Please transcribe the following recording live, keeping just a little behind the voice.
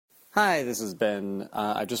Hi, this is Ben.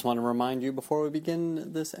 I just want to remind you before we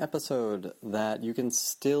begin this episode that you can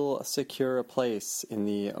still secure a place in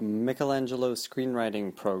the Michelangelo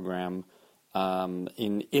screenwriting program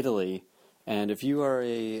in Italy. And if you are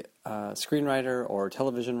a screenwriter or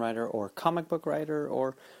television writer or comic book writer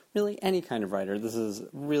or really any kind of writer, this is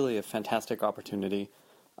really a fantastic opportunity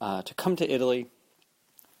to come to Italy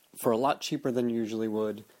for a lot cheaper than you usually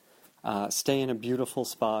would. Stay in a beautiful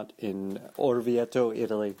spot in Orvieto,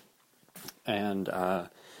 Italy. And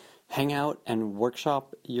hang out and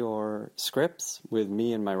workshop your scripts with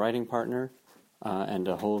me and my writing partner and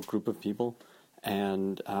a whole group of people,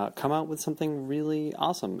 and come out with something really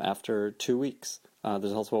awesome after 2 weeks.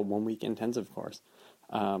 There's also a 1 week intensive course.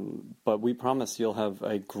 But we promise you'll have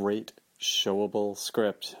a great showable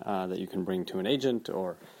script that you can bring to an agent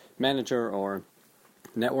or manager or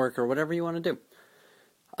network or whatever you want to do.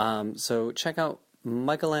 So check out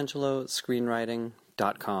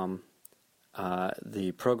michelangelo-screenwriting.com.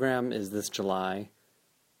 The program is this July,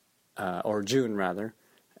 or June rather,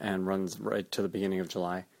 and runs right to the beginning of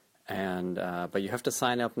July. And but you have to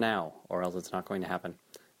sign up now, or else it's not going to happen.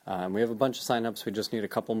 We have a bunch of sign-ups. We just need a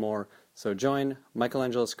couple more. So join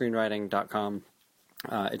michelangelo-screenwriting.com.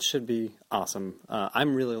 It should be awesome.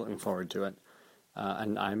 I'm really looking forward to it.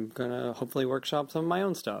 And I'm going to hopefully workshop some of my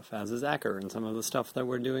own stuff, as is Acker, and some of the stuff that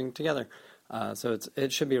we're doing together. So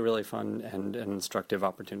it should be a really fun and instructive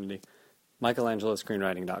opportunity.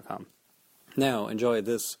 michelangelo-screenwriting.com. Now, enjoy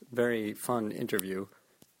this very fun interview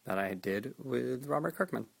that I did with Robert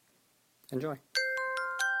Kirkman. Enjoy.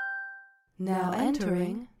 Now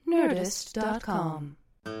entering Nerdist.com.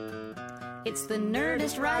 It's the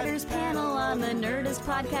Nerdist Writers Panel on the Nerdist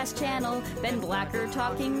Podcast Channel. Ben Blacker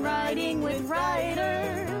talking writing with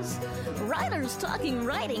writers. Writers talking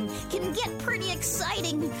writing can get pretty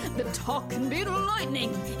exciting. The talk can be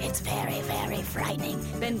lightning. It's very, very frightening.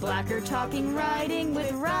 Ben Blacker talking writing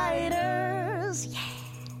with writers. Yeah.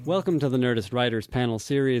 Welcome to the Nerdist Writers Panel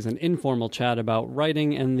Series, an informal chat about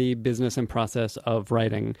writing and the business and process of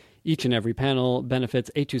writing. Each and every panel benefits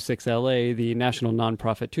 826LA, the national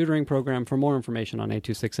nonprofit tutoring program. For more information on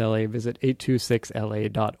 826LA, visit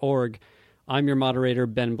 826la.org. I'm your moderator,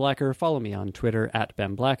 Ben Blacker. Follow me on Twitter at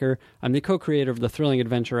Ben Blacker. I'm the co-creator of the Thrilling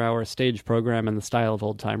Adventure Hour stage program and the Style of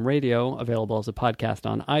Old Time Radio, available as a podcast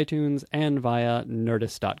on iTunes and via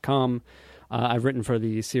Nerdist.com. I've written for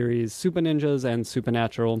the series Super Ninjas and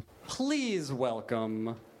Supernatural. Please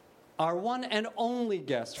welcome our one and only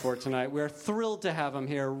guest for tonight. We're thrilled to have him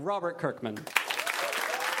here, Robert Kirkman.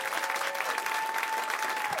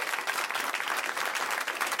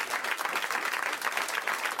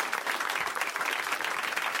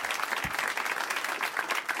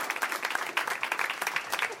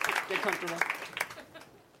 Get comfortable.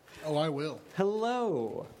 Oh, I will.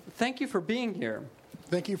 Hello. Thank you for being here.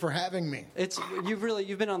 Thank you for having me.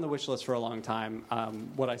 You've been on the wish list for a long time.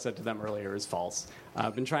 What I said to them earlier is false.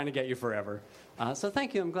 I've been trying to get you forever. So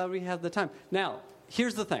thank you. I'm glad we had the time. Now,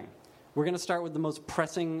 here's the thing. We're going to start with the most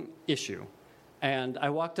pressing issue. And I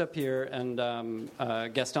walked up here, and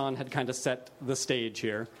Gaston had kind of set the stage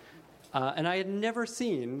here. And I had never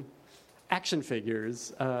seen action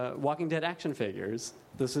figures, Walking Dead action figures.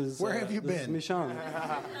 This is where have you been? Michon.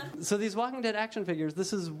 So these Walking Dead action figures,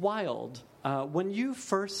 this is wild. When you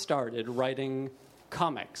first started writing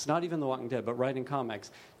comics, not even The Walking Dead, but writing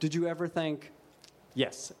comics, did you ever think,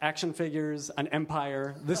 yes, action figures, an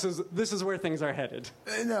empire, this is where things are headed?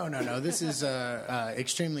 No. This is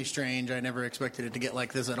extremely strange. I never expected it to get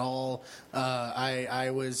like this at all. I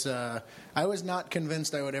was not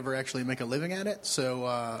convinced I would ever actually make a living at it,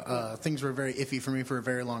 so things were very iffy for me for a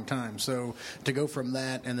very long time. So to go from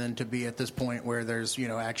that and then to be at this point where there's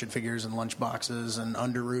action figures and lunch boxes and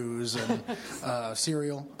underoos and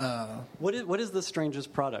cereal. What is the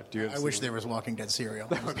strangest product you have I seen? wish there was Walking Dead cereal.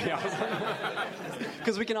 That would be awesome.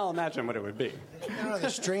 Because we can all imagine what it would be. The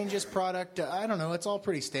strangest product, I don't know. It's all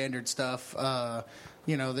pretty standard stuff.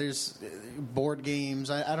 There's board games.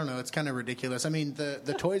 I don't know. It's kind of ridiculous. I mean,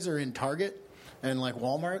 the toys are in Target and like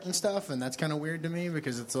Walmart and stuff, and that's kind of weird to me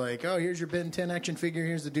because it's like, oh, here's your Ben 10 action figure.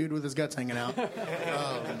 Here's the dude with his guts hanging out.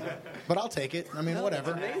 But I'll take it. I mean,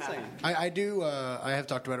 whatever. Amazing. I do. I have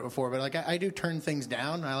talked about it before, but like I do turn things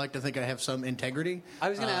down. I like to think I have some integrity. I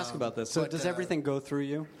was going to ask about this. So does everything go through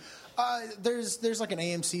you? There's like an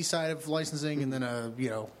AMC side of licensing and then a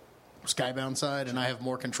Skybound side, and I have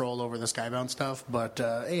more control over the Skybound stuff. But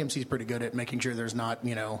AMC's pretty good at making sure there's not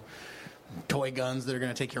toy guns that are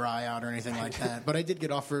going to take your eye out or anything like that. But I did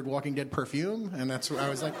get offered Walking Dead perfume, and that's where I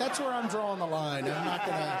was like, that's where I'm drawing the line. I'm not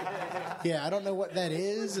gonna. Yeah, I don't know what that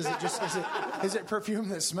is. Is it perfume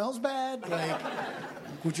that smells bad? Like,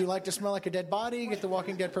 would you like to smell like a dead body? Get the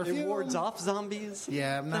Walking Dead perfume. It wards off zombies.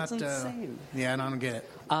 Yeah, I'm not. That's insane. Yeah, I don't get it.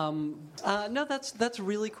 No, that's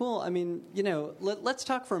really cool. I mean, let's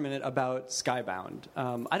talk for a minute about Skybound.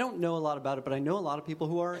 I don't know a lot about it, but I know a lot of people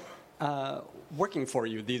who are working for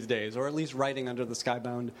you these days, or at least writing under the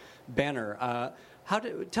Skybound banner.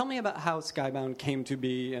 Tell me about how Skybound came to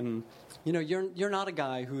be, and you're not a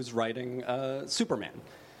guy who's writing Superman.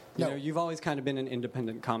 No. You've always kind of been an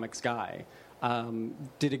independent comics guy.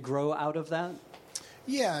 Did it grow out of that?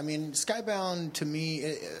 Yeah, I mean, Skybound to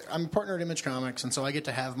me, I'm a partner at Image Comics, and so I get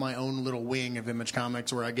to have my own little wing of Image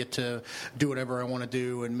Comics where I get to do whatever I want to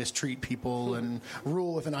do and mistreat people and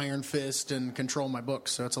rule with an iron fist and control my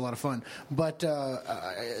books, so it's a lot of fun. But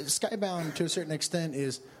Skybound, to a certain extent,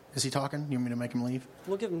 is he talking? You want me to make him leave?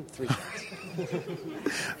 We'll give him 3 shots.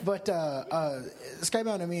 But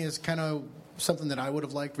Skybound to me is kind of something that I would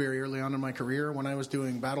have liked very early on in my career. When I was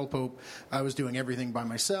doing Battle Pope, I was doing everything by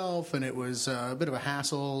myself, and it was a bit of a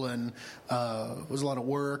hassle, and it was a lot of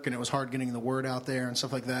work, and it was hard getting the word out there and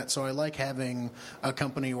stuff like that. So I like having a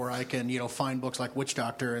company where I can, find books like Witch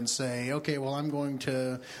Doctor and say, okay, well, I'm going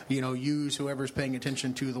to, use whoever's paying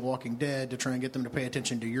attention to The Walking Dead to try and get them to pay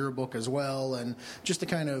attention to your book as well, and just to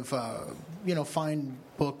kind of, find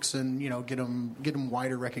books and get them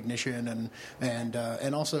wider recognition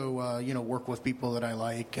and also work with people that I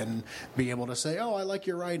like and be able to say, oh, I like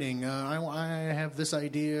your writing, I have this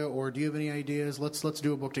idea, or do you have any ideas? Let's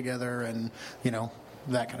do a book together, and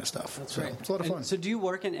that kind of stuff. That's so right. It's a lot of fun. So do you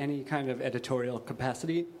work in any kind of editorial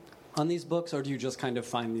capacity on these books, or do you just kind of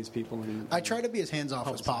find these people? I try to be as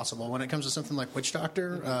hands-off as possible when it comes to something like Witch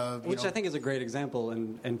Doctor. Which I think is a great example,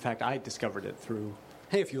 and in fact, I discovered it through,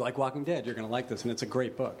 hey, if you like Walking Dead, you're going to like this, and it's a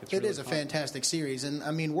great book. It's really a fun. fantastic series, and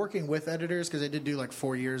I mean, working with editors, because I did do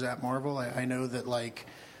 4 years at Marvel, I know that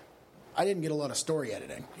I didn't get a lot of story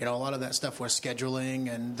editing. A lot of that stuff was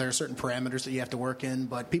scheduling, and there are certain parameters that you have to work in.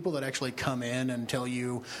 But people that actually come in and tell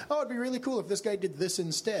you, oh, it'd be really cool if this guy did this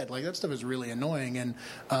instead, that stuff is really annoying, and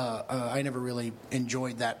I never really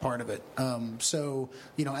enjoyed that part of it. So,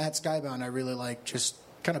 at Skybound, I really like just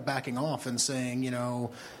kind of backing off and saying,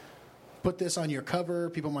 put this on your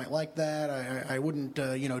cover. People might like that. I wouldn't,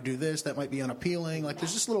 do this. That might be unappealing.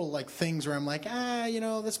 There's just little things where I'm like,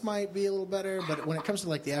 this might be a little better. But when it comes to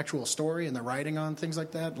the actual story and the writing on things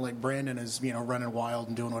like that, Brandon is, running wild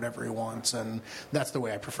and doing whatever he wants, and that's the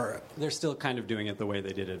way I prefer it. They're still kind of doing it the way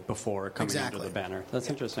they did it before coming under the banner. That's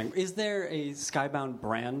interesting. Is there a Skybound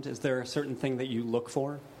brand? Is there a certain thing that you look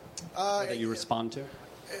for or that you respond to?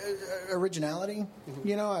 Originality,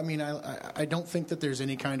 I mean, I don't think that there's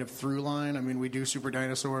any kind of through line. I mean, we do Super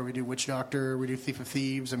Dinosaur, we do Witch Doctor, we do Thief of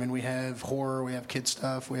Thieves. I mean, we have horror, we have kid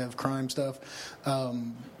stuff, we have crime stuff. We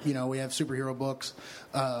have superhero books.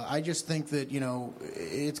 I just think that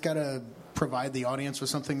it's got to provide the audience with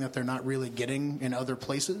something that they're not really getting in other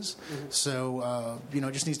places. Mm-hmm. So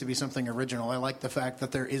it just needs to be something original. I like the fact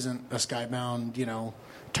that there isn't a Skybound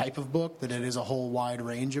type of book, that it is a whole wide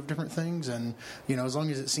range of different things, and as long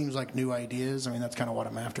as it seems like new ideas, I mean, that's kind of what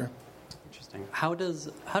I'm after. Interesting. How does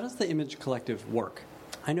the Image Collective work?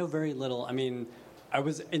 I know very little. I mean, I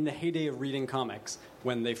was in the heyday of reading comics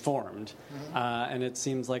when they formed, mm-hmm. And it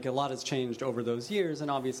seems like a lot has changed over those years, and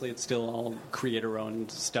obviously it's still all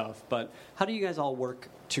creator-owned stuff, but how do you guys all work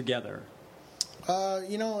together?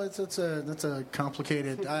 That's a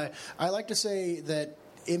complicated. I like to say that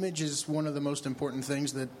Image is one of the most important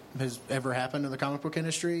things that has ever happened to the comic book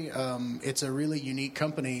industry. It's a really unique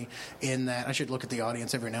company in that I should look at the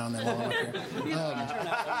audience every now and then while I'm up here.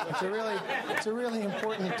 It's a really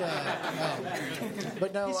important.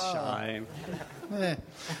 But no, he's shy.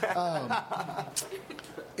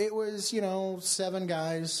 It was 7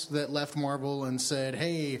 guys that left Marvel and said,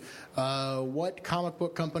 "Hey, what comic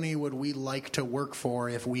book company would we like to work for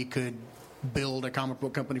if we could build a comic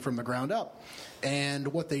book company from the ground up?" And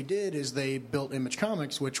what they did is they built Image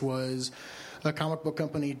Comics, which was a comic book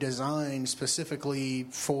company designed specifically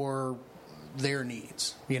for their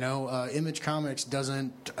needs. Image Comics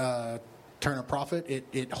doesn't turn a profit.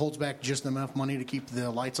 It holds back just enough money to keep the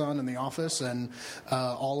lights on in the office, and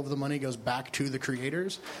all of the money goes back to the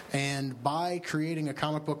creators. And by creating a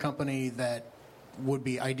comic book company that would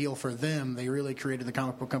be ideal for them, they really created the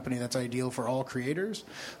comic book company that's ideal for all creators.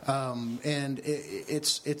 And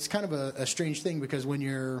it's kind of a strange thing, because when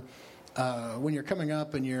you're coming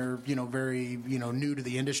up and you're very new to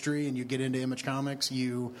the industry and you get into Image Comics,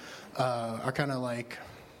 you are kind of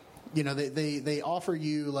they offer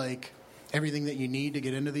you everything that you need to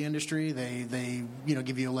get into the industry. They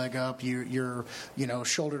give you a leg up. You're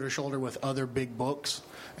shoulder to shoulder with other big books,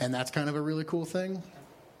 and that's kind of a really cool thing.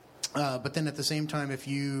 But then at the same time, if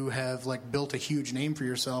you have like built a huge name for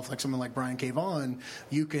yourself, like someone like Brian K. Vaughan,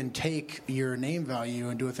 you can take your name value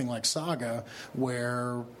and do a thing like Saga,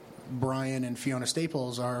 where Brian and Fiona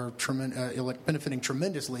Staples are benefiting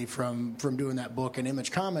tremendously from doing that book, and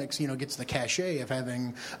Image Comics, gets the cachet of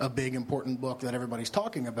having a big important book that everybody's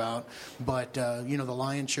talking about, but the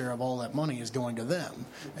lion's share of all that money is going to them,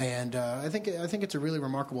 and I think it's a really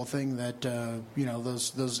remarkable thing that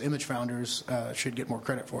those Image founders should get more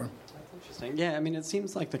credit for. Interesting. Yeah, I mean, it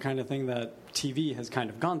seems like the kind of thing that TV has kind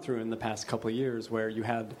of gone through in the past couple of years, where you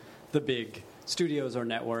had the big studios or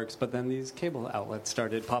networks, but then these cable outlets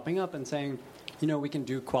started popping up and saying, we can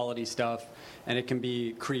do quality stuff, and it can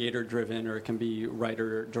be creator-driven or it can be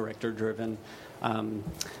writer-director-driven.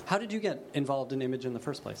 How did you get involved in Image in the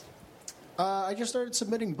first place? I just started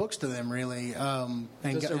submitting books to them, really.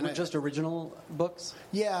 Just original books?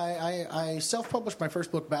 Yeah, I self-published my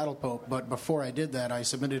first book, Battle Pope, but before I did that, I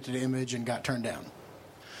submitted it to Image and got turned down.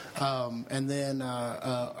 And then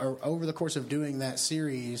over the course of doing that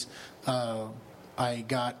series, I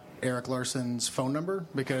got Eric Larson's phone number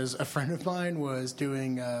because a friend of mine was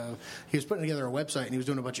doing, he was putting together a website and he was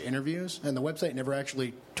doing a bunch of interviews, and the website never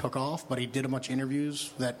actually took off, but he did a bunch of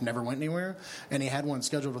interviews that never went anywhere, and he had one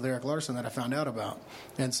scheduled with Eric Larson that I found out about.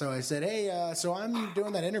 And so I said, hey, so I'm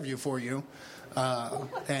doing that interview for you.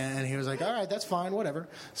 And he was like, all right, that's fine, whatever.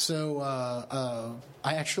 So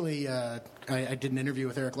I actually I did an interview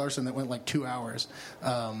with Eric Larson that went like 2 hours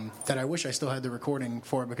that I wish I still had the recording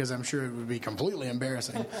for, because I'm sure it would be completely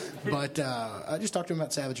embarrassing. But I just talked to him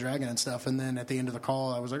about Savage Dragon and stuff, and then at the end of the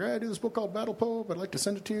call I was like, hey, I do this book called Battle Pope, I'd like to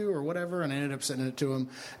send it to you or whatever, and I ended up sending it to him.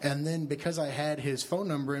 And then because I had his phone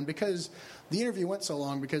number, and because the interview went so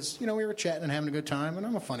long, because we were chatting and having a good time, and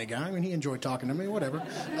I'm a funny guy. I mean, he enjoyed talking to me, whatever.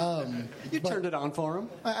 You turned it on for him.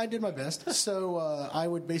 I did my best. So I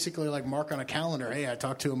would basically like mark on a calendar, hey, I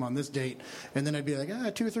talked to him on this date, and then I'd be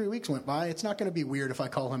like, 2 or 3 weeks went by. It's not going to be weird if I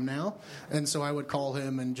call him now. And so I would call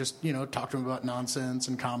him and just talk to him about nonsense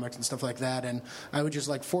and comics and stuff like that. And I would just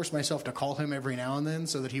like force myself to call him every now and then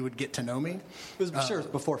so that he would get to know me. It was sure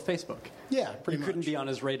before Facebook. Yeah, pretty much. You couldn't be on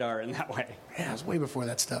his radar in that way. Yeah, it was way before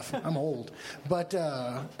that stuff. I'm old. But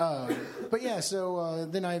yeah, so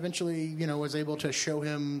then I eventually, was able to show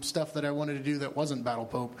him stuff that I wanted to do that wasn't Battle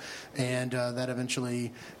Pope, and that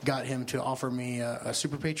eventually got him to offer me a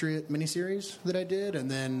Super Patriot miniseries that I did. And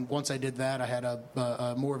then once I did that, I had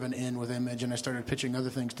a more of an in with Image, and I started pitching other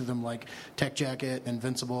things to them like Tech Jacket,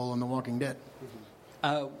 Invincible, and The Walking Dead.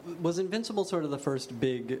 Was Invincible sort of the first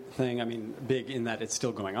big thing? I mean, big in that it's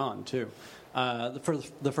still going on, too.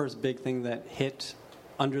 The first big thing that hit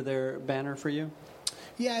under their banner for you?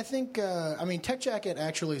 Yeah, I think, Tech Jacket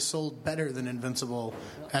actually sold better than Invincible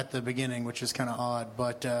at the beginning, which is kind of odd.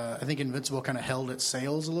 But I think Invincible kind of held its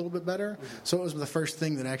sales a little bit better. Mm-hmm. So it was the first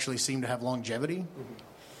thing that actually seemed to have longevity.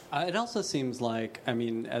 Mm-hmm. It also seems like,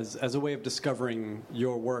 as a way of discovering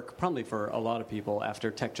your work, probably for a lot of people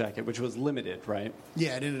after Tech Jacket, which was limited, right?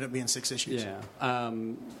 Yeah, it ended up being 6 issues. Yeah.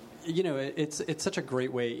 It's such a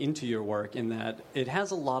great way into your work in that it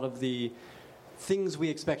has a lot of the things we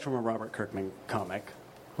expect from a Robert Kirkman comic,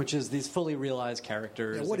 which is these fully realized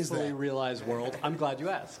characters, yeah, what is fully that? Realized world. I'm glad you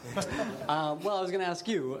asked. I was going to ask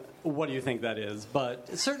you, what do you think that is?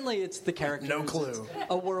 But certainly it's the characters. No clue. It's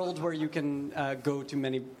a world where you can go to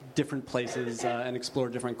many different places and explore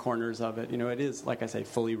different corners of it. It is, like I say,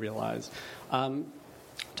 fully realized.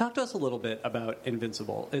 Talk to us a little bit about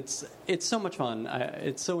Invincible. It's so much fun.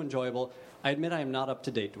 It's so enjoyable. I admit I am not up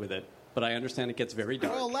to date with it, but I understand it gets very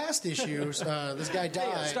dark. Well, last issue, this guy died.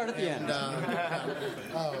 Hey, start at the end.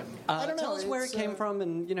 I don't know. Tell us where it came from,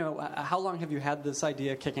 and how long have you had this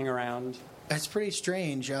idea kicking around? It's pretty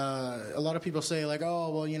strange. A lot of people say, like, oh,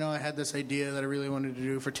 well, I had this idea that I really wanted to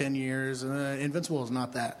do for 10 years. Invincible is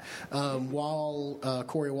not that. While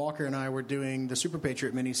Corey Walker and I were doing the Super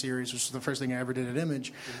Patriot miniseries, which was the first thing I ever did at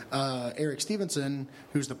Image, Eric Stevenson,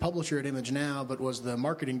 who's the publisher at Image now, but was the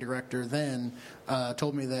marketing director then,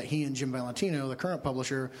 told me that he and Jim Valentino, the current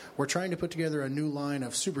publisher, were trying to put together a new line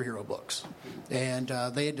of superhero books. And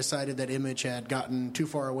they had decided that Image had gotten too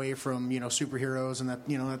far away from, superheroes, and that,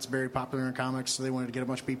 that's very popular in comics, so they wanted to get a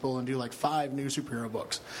bunch of people and do like 5 new superhero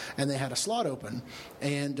books. And they had a slot open.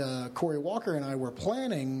 And Corey Walker and I were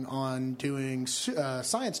planning on doing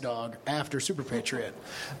Science Dog after Super Patriot.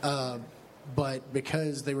 but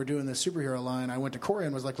because they were doing this superhero line, I went to Corey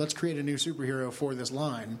and was like, let's create a new superhero for this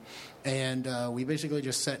line. And we basically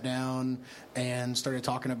just sat down and started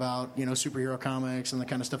talking about, superhero comics and the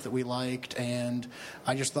kind of stuff that we liked. And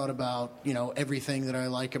I just thought about, everything that I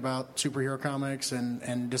like about superhero comics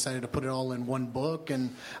and decided to put it all in one book.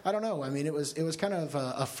 And I don't know. I mean, it was kind of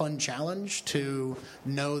a fun challenge to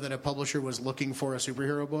know that a publisher was looking for a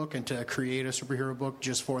superhero book and to create a superhero book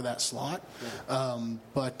just for that slot.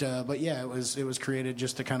 But yeah, it was created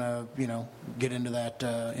just to kind of, get into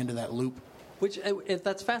that loop. Which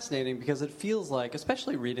that's fascinating because it feels like,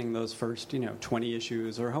 especially reading those first 20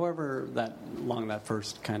 issues or however that long that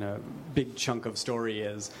first kind of big chunk of story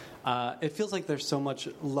is, it feels like there's so much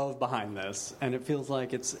love behind this, and it feels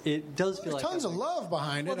like it does feel like tons of love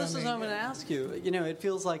behind it. Well, this is what I'm going to ask you. It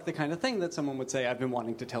feels like the kind of thing that someone would say, I've been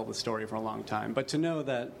wanting to tell the story for a long time, but to know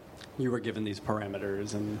that you were given these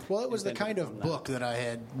parameters and it was the kind of book that I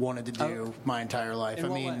had wanted to do my entire life.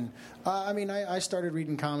 I started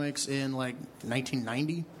reading comics in like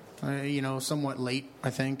 1990. Somewhat late,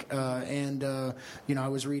 I think. I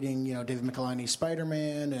was reading, David Michelinie's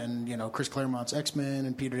Spider-Man and, Chris Claremont's X-Men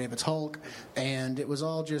and Peter David's Hulk. And it was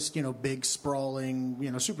all just, big, sprawling,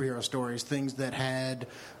 superhero stories, things that had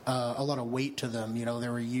a lot of weight to them.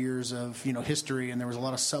 There were years of, history, and there was a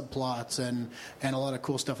lot of subplots and a lot of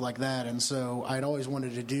cool stuff like that. And so I'd always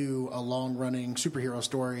wanted to do a long-running superhero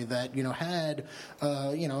story that, had,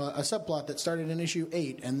 a subplot that started in issue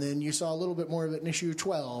 8, and then you saw a little bit more of it in issue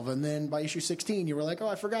 12. And then by issue 16, you were like, oh,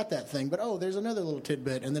 I forgot that thing. But, there's another little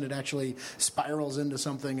tidbit. And then it actually spirals into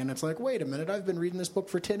something. And it's like, wait a minute, I've been reading this book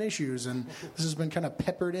for 10 issues. And this has been kind of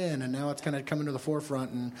peppered in. And now it's kind of coming to the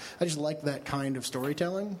forefront. And I just like that kind of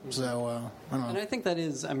storytelling. So, I don't know. And I think that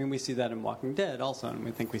is, we see that in Walking Dead also. And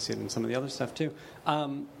we think we see it in some of the other stuff, too.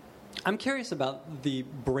 I'm curious about the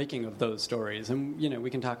breaking of those stories. And, we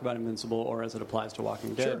can talk about Invincible or as it applies to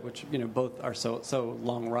Walking Dead, sure. which, both are so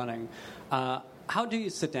long-running. How do you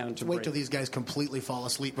sit down to wait till these guys completely fall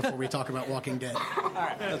asleep before we talk about Walking Dead? All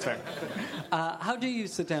right, that's fair. How do you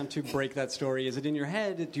sit down to break that story? Is it in your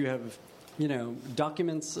head? Do you have,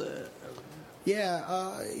 documents? Yeah.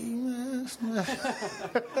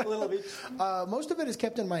 A little bit. Most of it is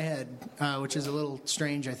kept in my head, which is a little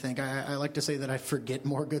strange, I think. I like to say that I forget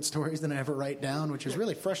more good stories than I ever write down, which is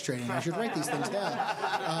really frustrating. I should write these things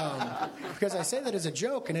down. Because I say that as a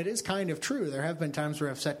joke, and it is kind of true. There have been times where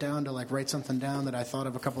I've sat down to write something down that I thought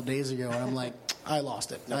of a couple days ago, and I'm like, I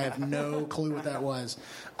lost it. I have no clue what that was.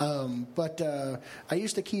 But I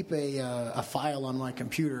used to keep a file on my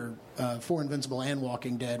computer for Invincible and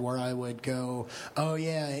Walking Dead where I would go, oh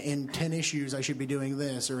yeah, in 10 issues I should be doing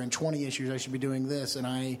this, or in 20 issues I should be doing this. And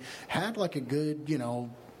I had a good,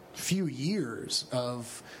 few years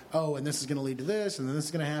of, and this is going to lead to this, and then this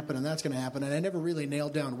is going to happen, and that's going to happen. And I never really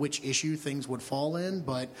nailed down which issue things would fall in,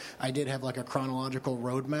 but I did have a chronological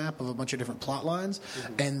roadmap of a bunch of different plot lines.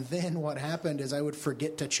 Mm-hmm. And then what happened is I would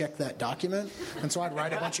forget to check that document. And so I'd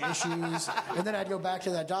write a bunch of issues, and then I'd go back to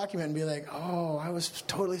that document and be like, oh, I was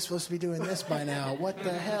totally supposed to be doing this by now. What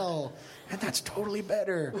the hell? And that's totally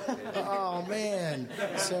better. Oh, man.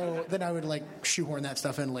 So then I would shoehorn that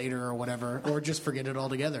stuff in later or whatever, or just forget it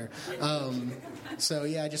altogether. So,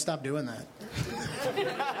 yeah, I just stopped doing that.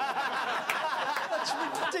 That's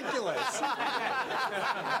ridiculous.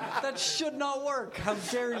 That should not work. How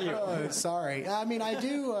dare you? Oh, sorry. I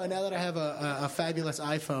do, now that I have a fabulous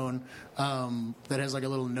iPhone that has a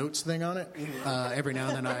little notes thing on it, every now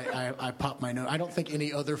and then I pop my note. I don't think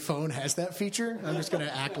any other phone has that feature. I'm just going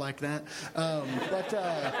to act like that. But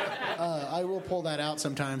I will pull that out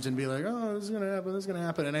sometimes and be like, oh, this is going to happen, this is going to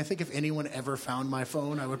happen. And I think if anyone ever found my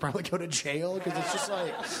phone, I would probably go to jail because it's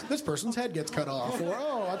just this person's head gets cut off, or,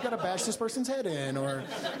 oh, I've got to bash this person's head in, or,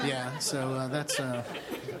 yeah, so that's...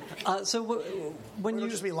 when you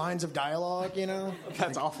just be lines of dialogue,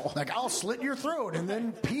 That's awful. I'll slit your throat and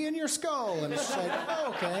then pee in your skull, and it's just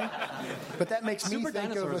oh, okay. But that makes me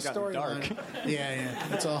think of a storyline. Yeah,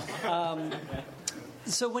 that's all.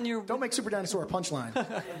 So when you're... Don't make Super Dinosaur a punchline.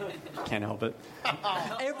 Can't help it.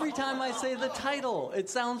 Every time I say the title, it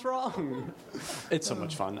sounds wrong. It's so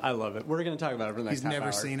much fun. I love it. We're going to talk about it for the next half hour. He's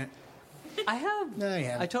never seen it. I have. No, you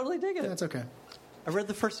haven't. I totally dig it. That's okay. I read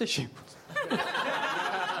the first issue.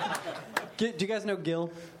 Do you guys know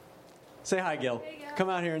Gil? Say hi, Gil. Hey, Gil. Come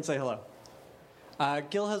out here and say hello.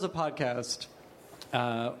 Gil has a podcast.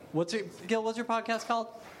 What's your podcast called?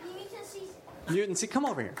 Mutant Season. Come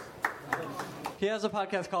over here. He has a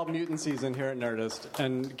podcast called Mutant Season here at Nerdist,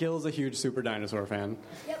 and Gil's a huge Super Dinosaur fan.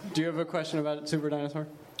 Yep. Do you have a question about Super Dinosaur?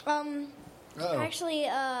 Actually,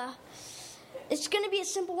 It's going to be a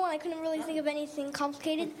simple one. I couldn't really think of anything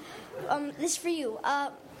complicated. This is for you.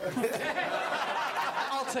 I'll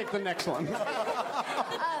take the next one.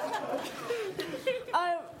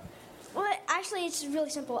 Well, actually, it's really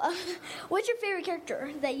simple. What's your favorite character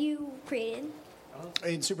that you created?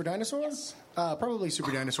 In Super Dinosaur? Yes. Probably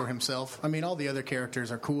Super Dinosaur himself. I mean, all the other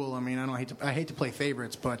characters are cool. I mean, I hate to play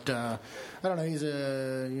favorites, but I don't know. He's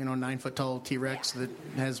a 9-foot tall T-Rex that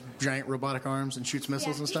has giant robotic arms and shoots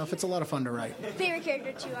missiles and stuff. It's a lot of fun to write. Favorite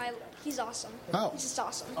character too. He's awesome. Oh. He's just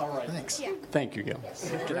awesome. All right. Thanks. Yeah. Thank you, Gil.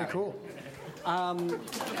 Very cool.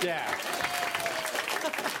 Yeah.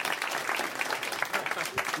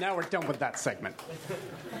 Now we're done with that segment.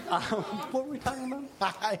 What were we talking about?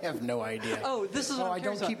 I have no idea. Oh, this is what I'm I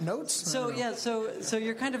don't curious keep about. notes? So yeah, so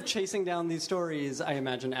you're kind of chasing down these stories, I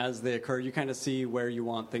imagine, as they occur. You kind of see where you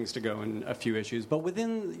want things to go in a few issues. But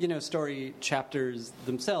within, story chapters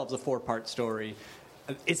themselves, a 4-part story,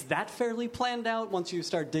 is that fairly planned out once you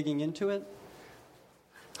start digging into it?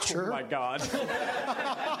 Sure. Oh my God.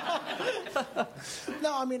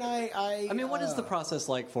 No, I mean, what is the process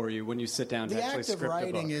like for you when you sit down to the actually act of script a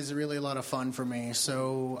writing book? is really a lot of fun for me.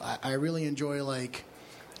 So I really enjoy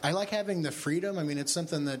I like having the freedom. I mean, it's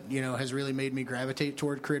something that has really made me gravitate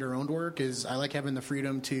toward creator-owned work. Is I like having the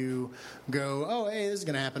freedom to go, oh, hey, this is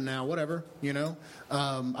going to happen now, whatever.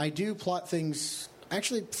 I do plot things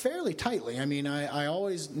actually fairly tightly. I mean, I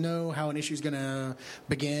always know how an issue is going to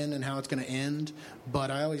begin and how it's going to end, but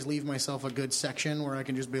I always leave myself a good section where I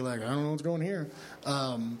can just be like, I don't know what's going here.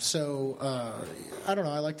 I don't know.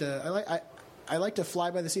 I like to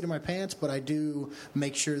fly by the seat of my pants, but I do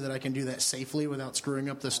make sure that I can do that safely without screwing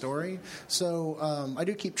up the story. So I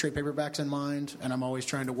do keep trade paperbacks in mind, and I'm always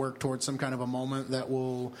trying to work towards some kind of a moment that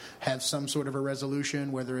will have some sort of a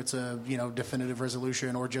resolution, whether it's a definitive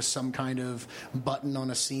resolution or just some kind of button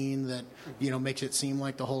on a scene that makes it seem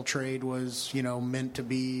like the whole trade was meant to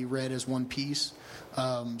be read as one piece.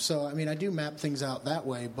 So I mean, I do map things out that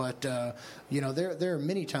way, but there are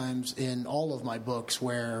many times in all of my books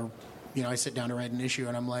where I sit down to write an issue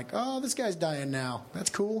and I'm like, oh, this guy's dying now. That's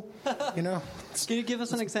cool. Can you give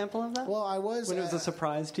us an example of that? Well, I was. When it was a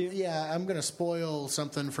surprise to you? Yeah, I'm going to spoil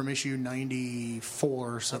something from issue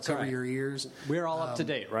 94, so That's cover all right. your ears. We're all up to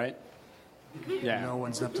date, right? Yeah. No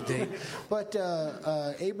one's up to date. But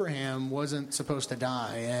Abraham wasn't supposed to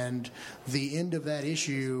die, and the end of that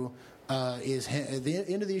issue is the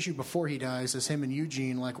end of the issue before he dies is him and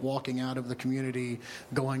Eugene walking out of the community,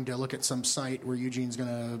 going to look at some site where Eugene's going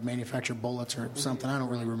to manufacture bullets or something. I don't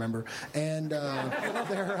really remember. And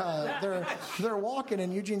they're walking,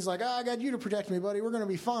 and Eugene's like, I got you to protect me, buddy. We're going to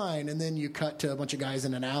be fine. And then you cut to a bunch of guys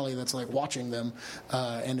in an alley that's watching them,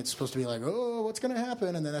 and it's supposed to be oh, what's going to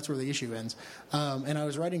happen? And then that's where the issue ends. And I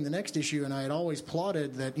was writing the next issue, and I had always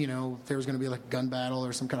plotted that there was going to be a gun battle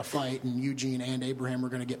or some kind of fight, and Eugene and Abraham were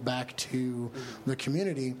going to get back to the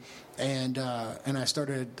community, and I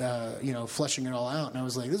started fleshing it all out, and I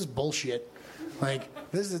was like, this is bullshit.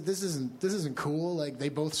 This isn't cool. They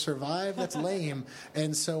both survive. That's lame.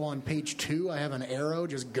 And so on page 2, I have an arrow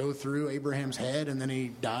just go through Abraham's head, and then he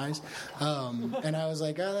dies. And I was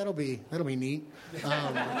like, that'll be neat.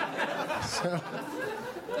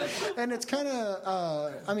 And it's kind of,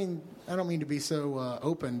 I don't mean to be so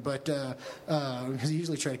open, but because I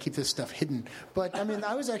usually try to keep this stuff hidden. But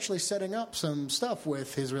I was actually setting up some stuff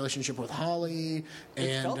with his relationship with Holly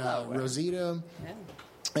and Rosita. Yeah.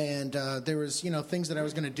 And there was, things that I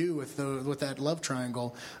was going to do with that love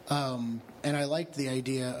triangle, and I liked the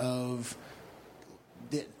idea of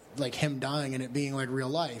him dying and it being real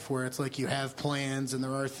life, where it's you have plans and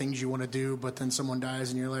there are things you want to do, but then someone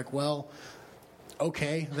dies and you're like, well,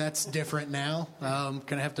 okay, that's different now.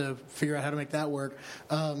 Gonna have to figure out how to make that work.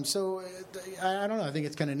 So I don't know. I think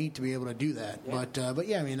it's kind of neat to be able to do that. Yeah. But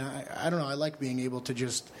yeah, I don't know. I like being able to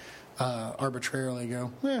just arbitrarily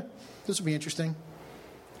go, this will be interesting.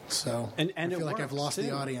 So and I feel like I've lost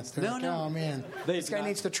the audience. They're oh man, this guy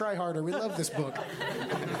needs to try harder. We love this book.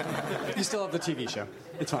 You still have the TV show.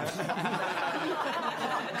 It's fine.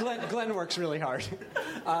 Glenn works really hard.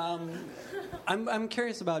 I'm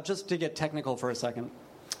curious about, just to get technical for a second,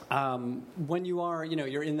 when you are,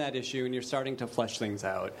 you're in that issue and you're starting to flesh things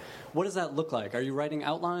out, what does that look like? Are you writing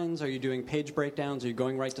outlines? Are you doing page breakdowns? Are you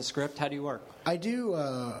going right to script? How do you work? I do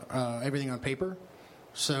everything on paper.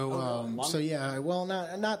 So yeah, well,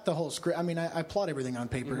 not the whole script. I mean, I plot everything on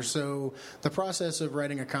paper. So the process of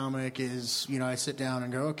writing a comic is, I sit down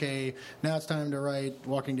and go, okay, now it's time to write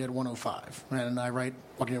Walking Dead 105, and I write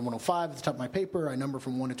Walking Dead 105 at the top of my paper. I number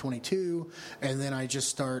from 1 to 22, and then I just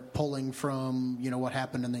start pulling from what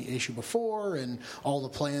happened in the issue before and all the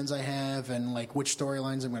plans I have and like which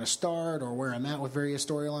storylines I'm going to start or where I'm at with various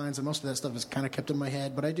storylines. And most of that stuff is kind of kept in my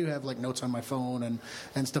head, but I do have like notes on my phone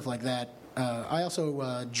and stuff like that. I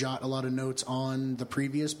also jot a lot of notes on the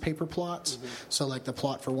previous paper plots. So, like the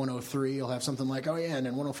plot for 103, you'll have something like, oh, yeah, and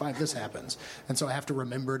in 105 this happens. And so I have to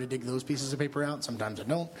remember to dig those pieces of paper out. Sometimes I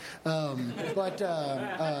don't. But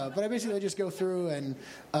I basically just go through and,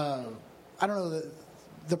 I don't know,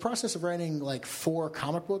 the process of writing like 4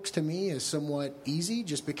 comic books to me is somewhat easy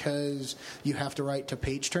just because you have to write to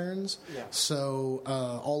page turns. Yeah. So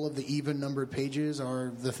all of the even numbered pages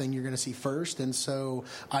are the thing you're going to see first. And so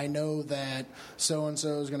I know that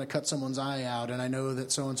so-and-so is going to cut someone's eye out, and I know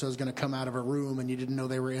that so-and-so is going to come out of a room and you didn't know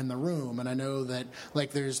they were in the room. And I know that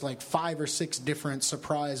like there's like 5 or 6 different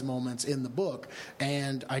surprise moments in the book.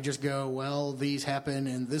 And I just go, well, these happen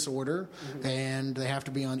in this order and they have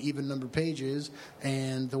to be on even numbered pages.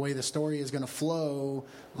 And the way the story is going to flow,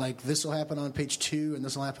 like this will happen on page 2, and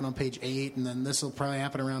this will happen on page 8, and then this will probably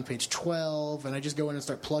happen around page 12, and I just go in and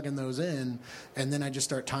start plugging those in, and then I just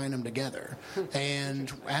start tying them together.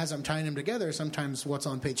 And as I'm tying them together, sometimes what's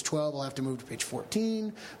on page 12 will have to move to page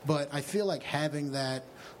 14, but I feel like having that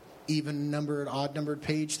even numbered, odd numbered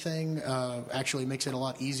page thing actually makes it a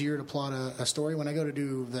lot easier to plot a story. When I go to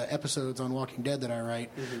do the episodes on Walking Dead that I write,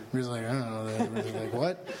 I'm just like, I don't know, like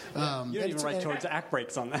what? You don't even write towards act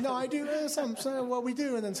breaks on that. No, I do. Well, we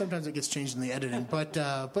do, and then sometimes it gets changed in the editing. But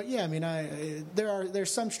yeah, I mean,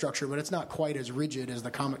 there's some structure, but it's not quite as rigid as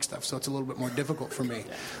the comic stuff, so it's a little bit more difficult for me.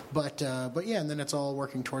 But yeah, and then it's all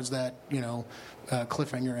working towards that,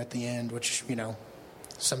 cliffhanger at the end, which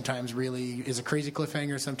sometimes really is a crazy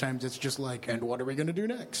cliffhanger. Sometimes it's just like, and what are we going to do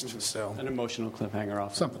next? So an emotional cliffhanger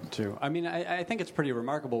often. Something. Too. I mean, I think it's pretty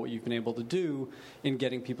remarkable what you've been able to do in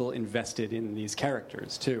getting people invested in these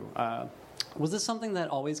characters, too. Was this something that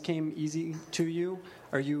always came easy to you?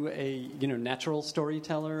 Are you a natural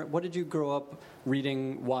storyteller? What did you grow up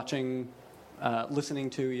reading, watching,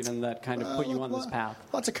 listening to, even that kind of put you on this path?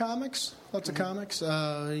 Lots of comics. Watch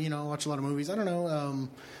a lot of movies. I don't know.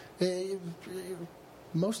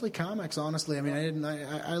 Mostly comics, honestly. I mean,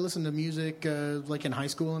 I listened to music like in high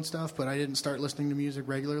school and stuff, but I didn't start listening to music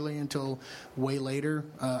regularly until way later.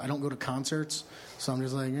 I don't go to concerts, so I'm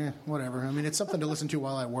just like, whatever. I mean, it's something to listen to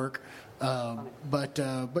while I work. But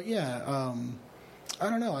yeah, I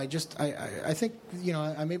don't know. I think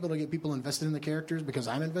I'm able to get people invested in the characters because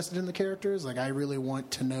I'm invested in the characters. Like I really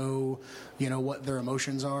want to know, what their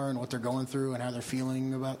emotions are and what they're going through and how they're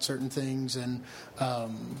feeling about certain things and.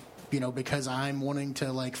 Because I'm wanting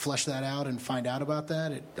to like flesh that out and find out about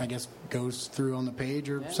that, it I guess goes through on the page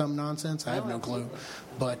or some nonsense. I have no clue,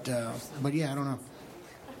 but yeah, I don't know.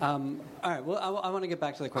 All right. Well, I want to get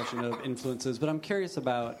back to the question of influences, but I'm curious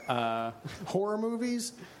about horror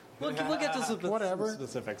movies. We'll get to some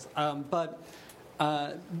specifics. But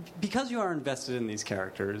because you are invested in these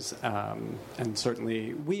characters, and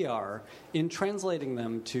certainly we are, in translating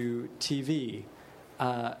them to TV,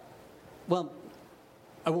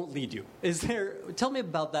 I won't lead you. Tell me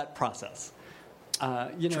about that process.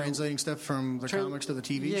 Translating stuff from the comics to the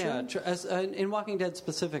TV show? Yeah, in Walking Dead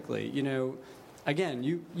specifically, again,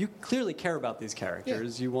 you clearly care about these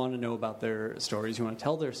characters. Yeah. You want to know about their stories. You want to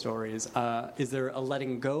tell their stories. Is there a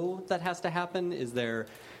letting go that has to happen? Is there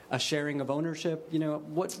a sharing of ownership?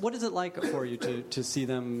 What is it like for you to see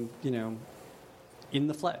them, in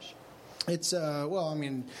the flesh? It's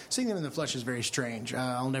seeing them in the flesh is very strange.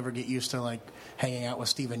 I'll never get used to like hanging out with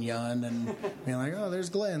Stephen Yun and being like, oh,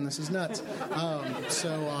 there's Glenn. This is nuts.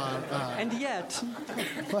 And yet,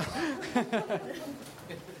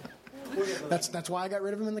 that's why I got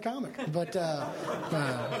rid of him in the comic. But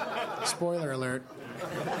spoiler alert.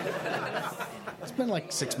 It's been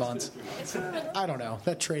like 6 months. I don't know.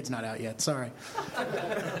 That trade's not out yet. Sorry.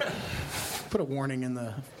 Put a warning in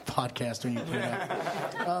the podcast when you put it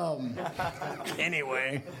up.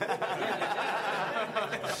 Anyway.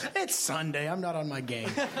 It's Sunday. I'm not on my game.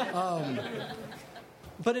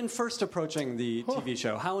 But in first approaching the TV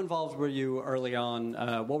show, how involved were you early on?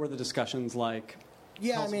 What were the discussions like?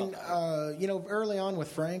 Yeah, I mean, early on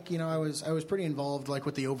with Frank, I was pretty involved, like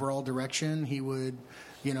with the overall direction. He would,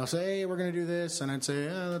 say, hey, we're going to do this, and I'd say,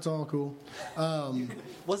 yeah, that's all cool.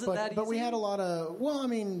 Was it that easy? But we had a lot of,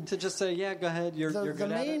 to just say, yeah, go ahead, you're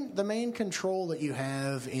good at it? The main control that you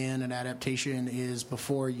have in an adaptation is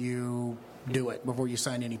before you do it before you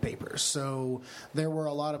sign any papers. So there were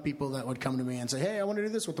a lot of people that would come to me and say, hey, I want to do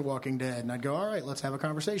this with The Walking Dead. And I'd go, all right, let's have a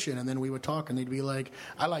conversation. And then we would talk, and they'd be like,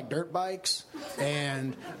 I like dirt bikes,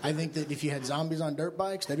 and I think that if you had zombies on dirt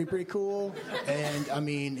bikes, that'd be pretty cool. And, I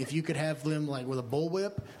mean, if you could have them, like, with a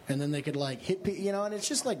bullwhip, and then they could, like, hit people, you know, and it's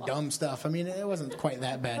just, like, dumb stuff. I mean, it wasn't quite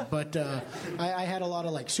that bad. But I had a lot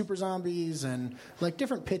of, like, super zombies and, like,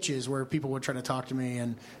 different pitches where people would try to talk to me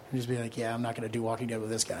and just be like, yeah, I'm not going to do Walking Dead with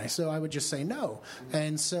this guy. So I would just say no.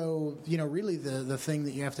 And so, you know, really the thing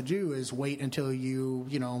that you have to do is wait until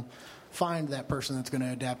you know, find that person that's going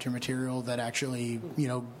to adapt your material that actually, you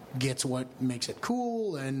know, gets what makes it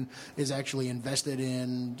cool and is actually invested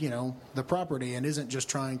in, you know, the property and isn't just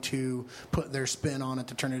trying to put their spin on it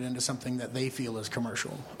to turn it into something that they feel is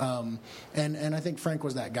commercial. And I think Frank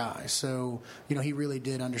was that guy. So, you know, he really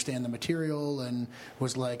did understand the material and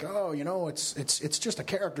was like, oh, you know, it's just a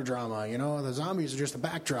character drama, you know, the zombies are just a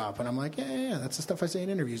backdrop. And I'm like, yeah, that's the stuff I say in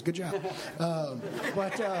interviews. Good job.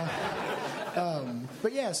 But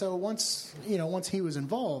yeah, so once he was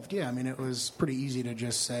involved, yeah, I mean, it was pretty easy to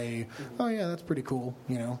just say, oh yeah, that's pretty cool,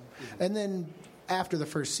 you know. And then after the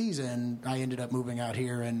first season, I ended up moving out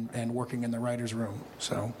here and working in the writer's room.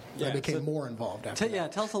 So I became more involved after that. Yeah,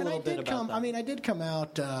 tell us a little bit about that. I mean, I did come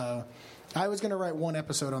out... I was going to write one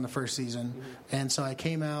episode on the first season, and so I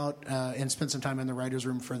came out and spent some time in the writer's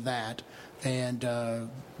room for that. And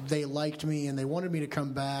they liked me, and they wanted me to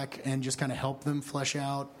come back and just kind of help them flesh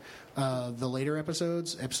out the later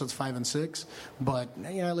episodes 5 and 6. But,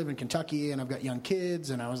 you know, I live in Kentucky, and I've got young kids,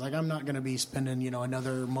 and I was like, I'm not going to be spending, you know,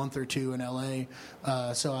 another month or two in L.A.,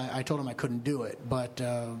 so I told them I couldn't do it. But,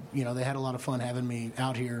 you know, they had a lot of fun having me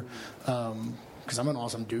out here. Because I'm an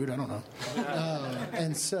awesome dude, I don't know.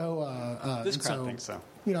 And so... this crowd thinks so.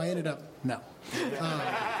 You know, I ended up... No.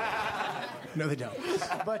 No, they don't.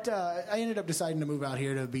 But I ended up deciding to move out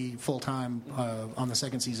here to be full-time on the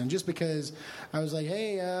second season just because I was like,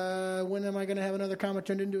 hey, when am I going to have another comic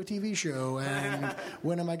turned into a TV show? And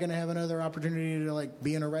when am I going to have another opportunity to, like,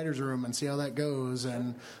 be in a writer's room and see how that goes?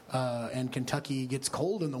 And Kentucky gets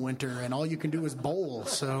cold in the winter, and all you can do is bowl.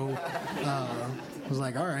 So I was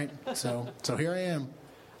like, all right. So here I am.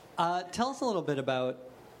 Tell us a little bit about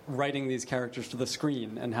writing these characters for the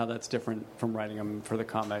screen and how that's different from writing them for the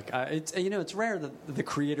comic. It's rare that the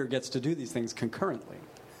creator gets to do these things concurrently.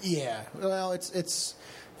 Yeah, well,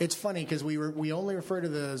 it's funny because we only refer to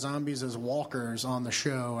the zombies as walkers on the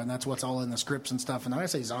show, and that's what's all in the scripts and stuff. And I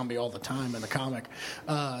say zombie all the time in the comic,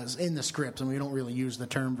 in the scripts, and we don't really use the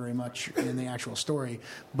term very much in the actual story.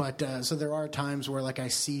 But so there are times where, like, I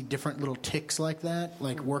see different little ticks like that,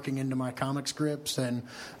 like working into my comic scripts, and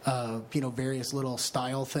various little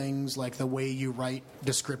style things, like the way you write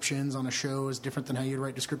descriptions on a show is different than how you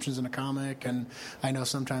write descriptions in a comic. And I know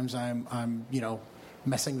sometimes I'm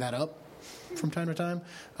messing that up from time to time,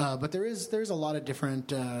 but there's a lot of different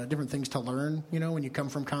things to learn, you know, when you come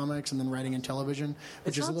from comics and then writing in television,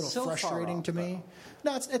 which is a little frustrating to me.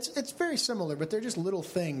 No, it's very similar, but they're just little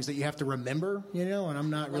things that you have to remember, you know, and I'm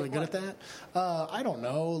not really good at that. I don't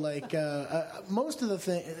know, like most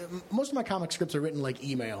of my comic scripts are written like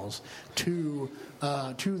emails to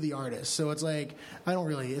the artist, so it's like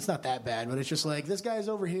it's not that bad, but it's just like, this guy's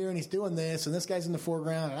over here and he's doing this, and this guy's in the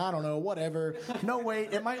foreground, and I don't know, whatever. No,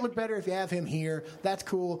 wait, it might look better if you have him here. That's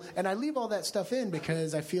cool, and I leave all that stuff in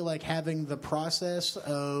because I feel like having the process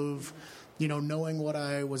of, you know, knowing what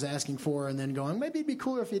I was asking for and then going, maybe it'd be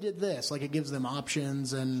cooler if you did this. Like, it gives them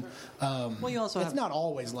options, and you also it's not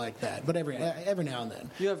always like that, but every now and then.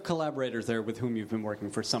 You have collaborators there with whom you've been working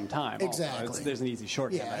for some time. Exactly. There's an easy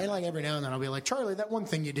shortcut. Yeah, and like every now and then I'll be like, Charlie, that one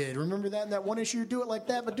thing you did, remember that in that one issue? Do it like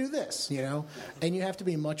that, but do this, you know? And you have to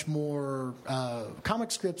be much more... comic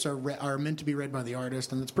scripts are meant to be read by the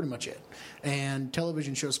artist, and that's pretty much it. And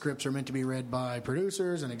television show scripts are meant to be read by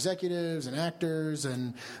producers and executives and actors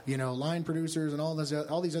and, you know, line producers and all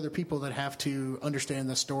these other people that have to understand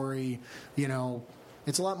the story. You know,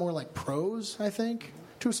 it's a lot more like prose, I think,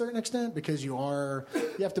 to a certain extent, because you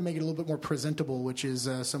have to make it a little bit more presentable, which is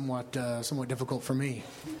somewhat difficult for me.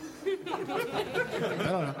 I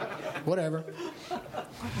don't know. Whatever.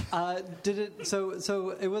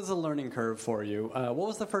 So it was a learning curve for you. What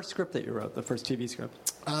was the first script that you wrote? The first TV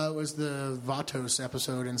script? It was the Vatos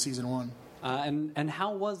episode in season 1. And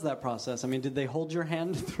how was that process? I mean, did they hold your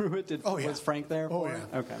hand through it? Was Frank there for it?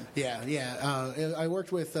 Okay. Yeah. I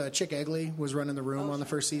worked with Chick Egley, was running the room on the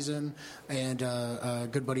first season, and a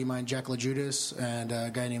good buddy of mine, Jack LaJudas, and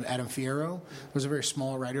a guy named Adam Fierro. It was a very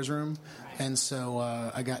small writer's room, and so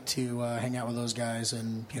I got to hang out with those guys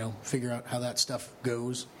and, you know, figure out how that stuff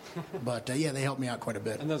goes. But, they helped me out quite a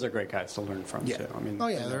bit. And those are great guys to learn from, too. I mean,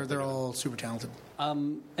 they're all super talented.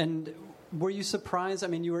 And were you surprised? I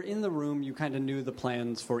mean, you were in the room. You kind of knew the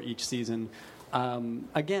plans for each season.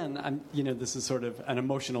 Again, this is sort of an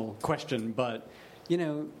emotional question, but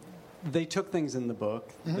they took things in the book.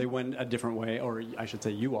 Mm-hmm. They went a different way, or I should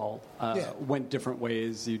say, you all went different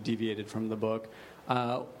ways. You deviated from the book.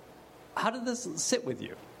 How did this sit with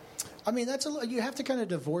you? I mean, you have to kind of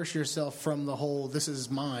divorce yourself from the whole "this is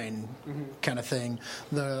mine" kind of thing.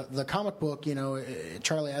 The comic book,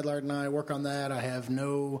 Charlie Adlard and I work on that. I have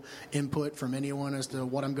no input from anyone as to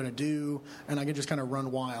what I'm going to do, and I can just kind of run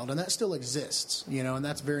wild, and that still exists, and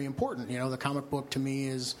that's very important. The comic book to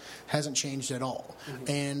me hasn't changed at all,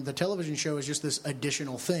 and the television show is just this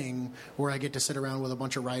additional thing where I get to sit around with a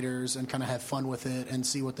bunch of writers and kind of have fun with it and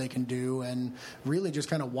see what they can do, and really just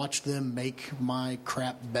kind of watch them make my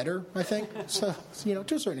crap better. I think so,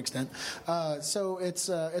 to a certain extent. So it's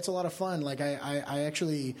a lot of fun. Like I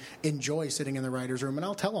actually enjoy sitting in the writers' room, and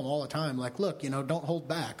I'll tell them all the time, like, look, don't hold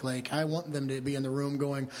back. Like I want them to be in the room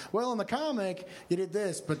going, well, in the comic you did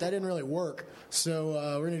this, but that didn't really work.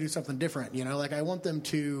 So we're gonna do something different. Like I want them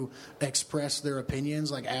to express their opinions,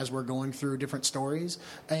 like as we're going through different stories.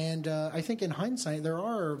 And I think in hindsight there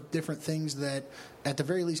are different things that, at the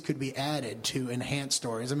very least, could be added to enhance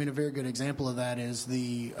stories. I mean, a very good example of that is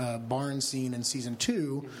the barn scene in season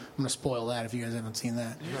 2. I'm going to spoil that if you guys haven't seen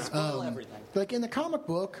that. Spoil everything. Like in the comic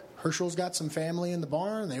book, Herschel's got some family in the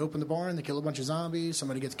barn. They open the barn. They kill a bunch of zombies.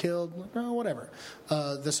 Somebody gets killed. Whatever.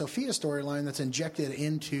 The Sophia storyline that's injected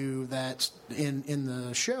into that in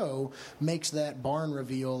the show makes that barn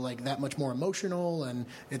reveal like that much more emotional, and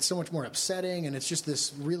it's so much more upsetting, and it's just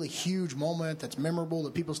this really huge moment that's memorable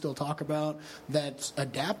that people still talk about, that's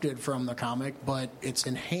adapted from the comic, but it's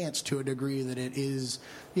enhanced to a degree that it is,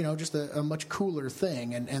 just a much cooler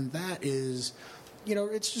thing, and that is...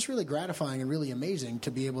 it's just really gratifying and really amazing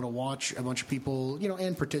to be able to watch a bunch of people,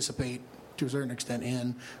 and participate to a certain extent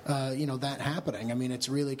in, that happening. I mean, it's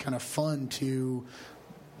really kind of fun to,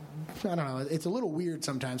 I don't know, it's a little weird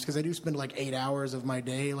sometimes because I do spend like 8 hours of my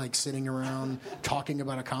day like sitting around talking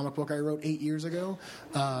about a comic book I wrote 8 years ago.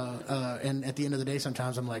 And at the end of the day,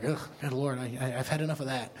 sometimes I'm like, ugh, good Lord, I've had enough of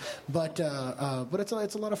that. But it's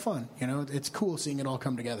a lot of fun. It's cool seeing it all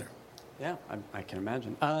come together. Yeah, I can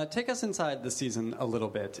imagine. Take us inside the season a little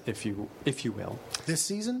bit, if you will. This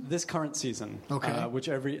season? This current season. Okay. Which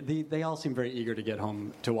they all seem very eager to get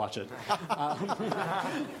home to watch it.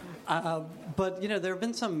 But there have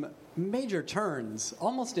been some major turns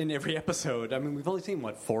almost in every episode. I mean, we've only seen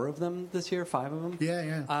 4 of them this year, 5 of them.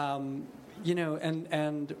 Yeah.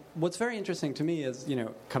 And what's very interesting to me is,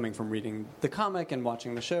 coming from reading the comic and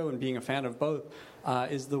watching the show and being a fan of both,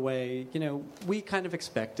 is the way, we kind of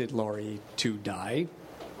expected Laurie to die.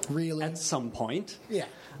 Really? At some point. Yeah,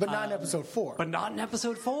 but not in episode 4. But not in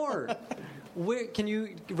episode 4. Can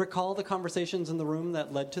you recall the conversations in the room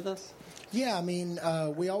that led to this? Yeah, I mean,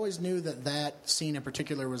 we always knew that scene in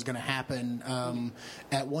particular was going to happen.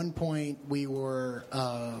 At one point, we were...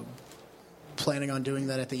 planning on doing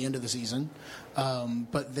that at the end of the season.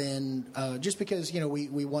 But then just because,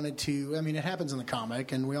 we wanted to, I mean, it happens in the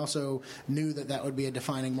comic, and we also knew that would be a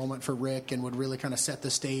defining moment for Rick and would really kind of set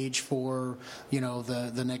the stage for,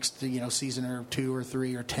 the next, season or 2 or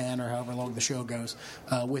 3 or 10 or however long the show goes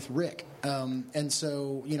with Rick. And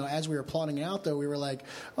so, as we were plotting it out, though, we were like,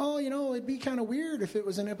 oh, it'd be kind of weird if it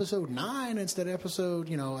was in episode 9 instead of episode,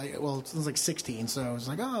 it was like 16. So I was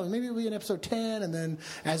like, oh, maybe it'll be in episode 10. And then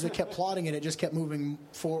as we kept plotting it, it just kept moving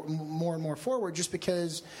more and more forward, just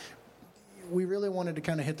because we really wanted to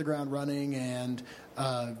kind of hit the ground running and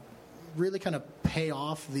really kind of pay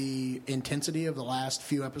off the intensity of the last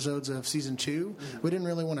few episodes of season 2. We didn't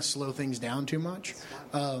really want to slow things down too much,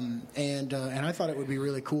 and I thought it would be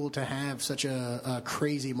really cool to have such a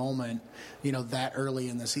crazy moment, that early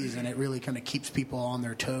in the season. It really kind of keeps people on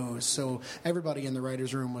their toes. So everybody in the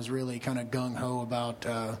writers' room was really kind of gung ho about,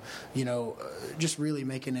 just really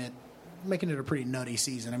making it a pretty nutty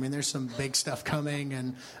season. I mean, there's some big stuff coming,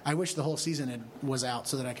 and I wish the whole season was out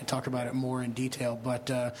so that I could talk about it more in detail.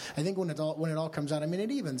 But I think when it all comes out, I mean,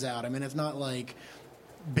 it evens out. I mean, it's not like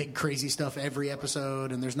big crazy stuff every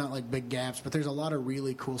episode, and there's not like big gaps, but there's a lot of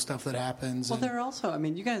really cool stuff that happens. Well, there are also, I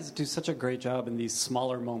mean, you guys do such a great job in these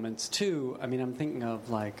smaller moments too. I mean, I'm thinking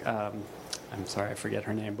of like, I'm sorry, I forget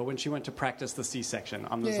her name, but when she went to practice the C-section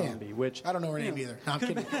on the zombie, which... I don't know her name either. No, I'm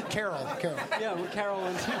kidding. Carol. Yeah, well, Carol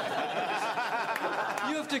and...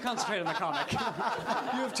 You have to concentrate on the comic. You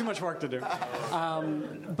have too much work to do.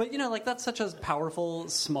 But, that's such a powerful,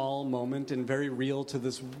 small moment and very real to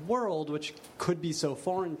this world, which could be so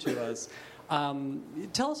foreign to us.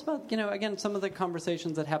 Tell us about, again, some of the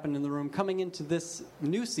conversations that happened in the room coming into this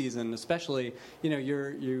new season, especially.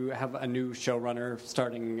 You have a new showrunner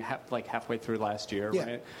starting halfway through last year,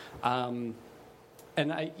 Yeah. right?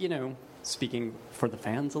 And I, speaking for the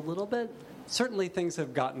fans a little bit, certainly things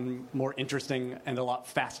have gotten more interesting and a lot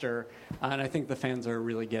faster, and I think the fans are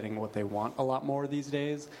really getting what they want a lot more these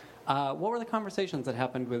days. What were the conversations that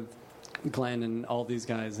happened with Glenn and all these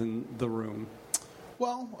guys in the room?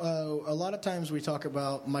 Well, a lot of times we talk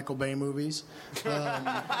about Michael Bay movies.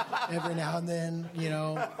 Every now and then,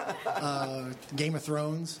 Game of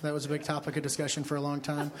Thrones, that was a big topic of discussion for a long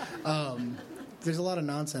time. There's a lot of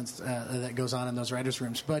nonsense that goes on in those writers'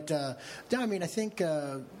 rooms. But, I think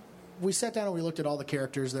we sat down and we looked at all the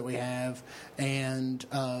characters that we have, and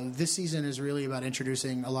this season is really about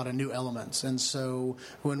introducing a lot of new elements. And so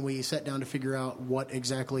when we sat down to figure out what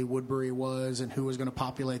exactly Woodbury was and who was going to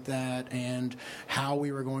populate that and how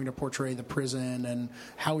we were going to portray the prison and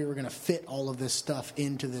how we were going to fit all of this stuff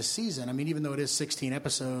into this season, I mean, even though it is 16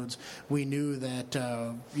 episodes, we knew that,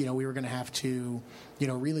 we were going to have to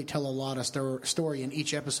really tell a lot of story in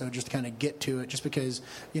each episode just to kind of get to it, just because,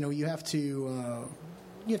 you have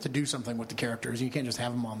to do something with the characters. You can't just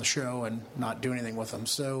have them on the show and not do anything with them.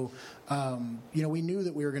 So, we knew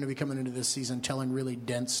that we were going to be coming into this season telling really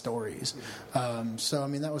dense stories. So,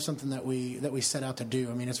 that was something that we set out to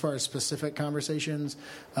do. I mean, as far as specific conversations,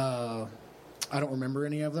 I don't remember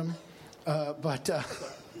any of them. But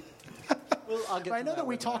I know that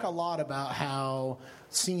we talk a lot about how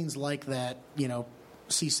scenes like that,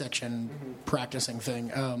 C-section practicing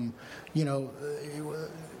thing,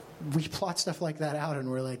 we plot stuff like that out,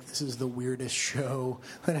 and we're like, this is the weirdest show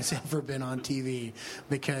that has ever been on TV,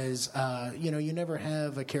 because you never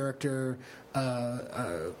have a character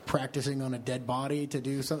practicing on a dead body to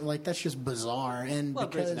do something like that's just bizarre. And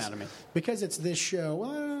Grey's Anatomy. Because it's this show,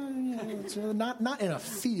 it's not in a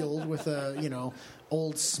field with a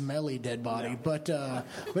old smelly dead body, but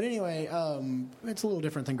anyway, it's a little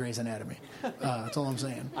different than Grey's Anatomy. That's all I'm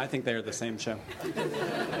saying. I think they're the same show.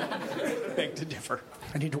 Beg to differ.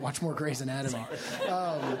 I need to watch more Grey's Anatomy.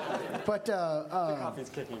 The coffee's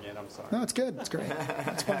kicking in. I'm sorry. No, it's good. It's great.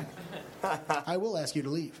 It's fine. I will ask you to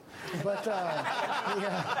leave. But,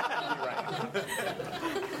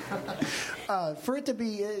 for it to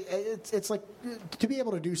be, it's like, to be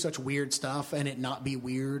able to do such weird stuff and it not be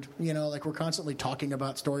weird, like we're constantly talking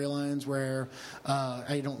about storylines where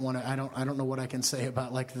I don't know what I can say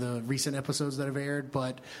about like the recent episodes that have aired,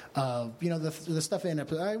 but, the stuff in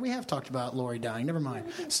episode, we have talked about Lori dying. Never mind.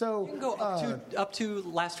 So You can go up to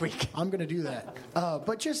last week. I'm going to do that.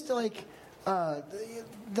 But just like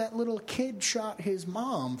that little kid shot his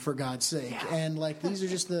mom, for God's sake. Yeah. And like these are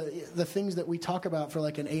just the things that we talk about for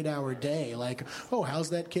like an 8-hour day. Like, oh,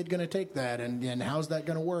 how's that kid going to take that, and how's that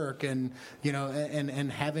going to work, and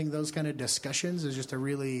and having those kind of discussions is just a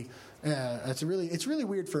really. It's really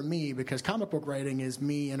weird for me, because comic book writing is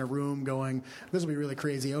me in a room going, this will be really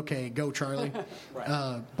crazy. Okay, go Charlie.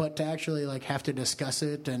 Right. But to actually like have to discuss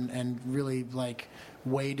it and really like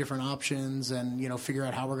weigh different options and figure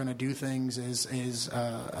out how we're going to do things is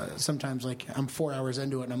sometimes like I'm 4 hours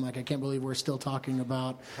into it and I'm like, I can't believe we're still talking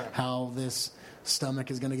about how this stomach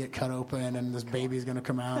is going to get cut open and this baby is going to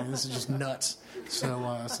come out, and this is just nuts.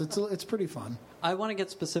 So it's pretty fun. I want to get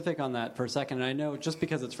specific on that for a second. And I know, just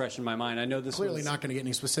because it's fresh in my mind, I know this clearly not going to get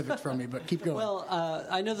any specifics from me, but keep going. Well,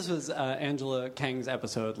 I know this was Angela Kang's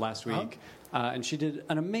episode last week, and she did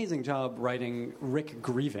an amazing job writing Rick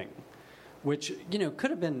grieving, which could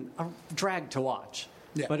have been a drag to watch,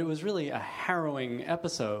 but it was really a harrowing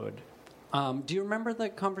episode. Do you remember the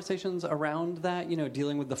conversations around that?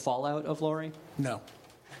 Dealing with the fallout of Lori? No.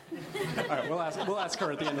 All right, we'll ask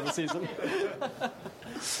her at the end of the season.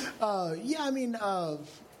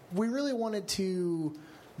 We really wanted to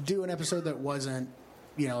do an episode that wasn't,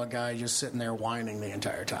 a guy just sitting there whining the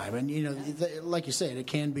entire time. And, like you said, it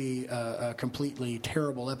can be a completely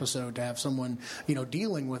terrible episode to have someone,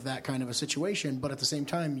 dealing with that kind of a situation. But at the same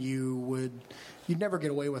time, you'd never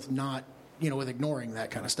get away with not, with ignoring that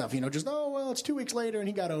kind of stuff. Just, oh, well, it's 2 weeks later and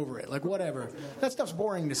he got over it. Like, whatever. That stuff's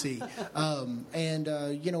boring to see.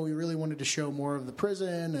 We really wanted to show more of the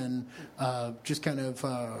prison and just kind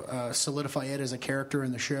of solidify it as a character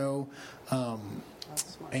in the show.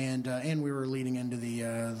 And we were leading into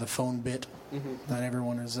the phone bit that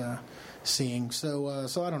everyone is seeing. So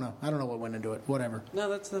I don't know. I don't know what went into it. Whatever. No,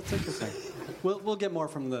 that's interesting. We'll get more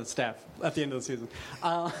from the staff at the end of the season.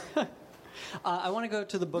 I want to go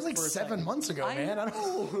to the book. It was like 7 months ago, man. I don't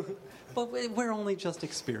know. But we're only just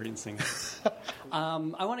experiencing it.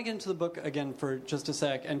 I want to get into the book again for just a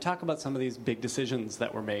sec and talk about some of these big decisions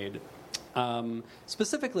that were made.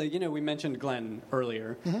 Specifically, we mentioned Glenn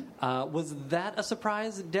earlier. Was that a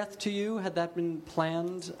surprise death to you? Had that been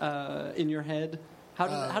planned in your head?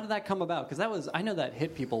 How did that come about? Because I know that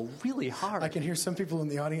hit people really hard. I can hear some people in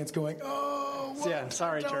the audience going, "Oh, what? Yeah,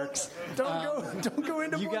 sorry, jerks. Don't go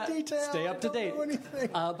into more detail. Stay up to date."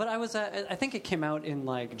 But I think it came out in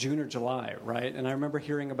like June or July, right? And I remember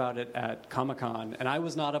hearing about it at Comic-Con, and I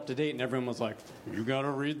was not up to date, and everyone was like, "You got to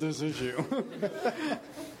read this issue."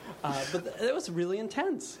 But it was really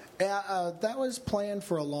intense. Yeah, that was planned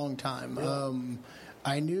for a long time. Really?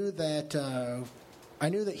 I knew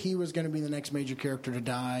that he was going to be the next major character to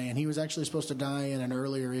die, and he was actually supposed to die in an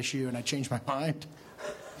earlier issue, and I changed my mind.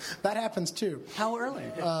 That happens too. How early?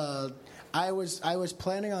 I was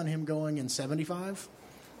planning on him going in 75.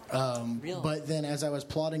 Really? But then as I was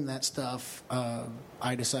plotting that stuff,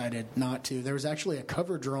 I decided not to. There was actually a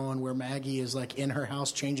cover drawn where Maggie is like in her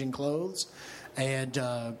house changing clothes, and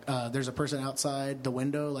there's a person outside the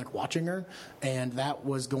window like watching her, and that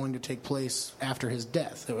was going to take place after his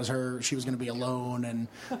death. It was her; she was going to be alone, and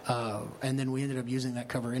then we ended up using that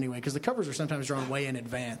cover anyway because the covers are sometimes drawn way in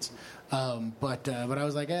advance. But I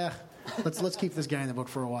was like, let's keep this guy in the book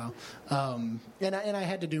for a while, and I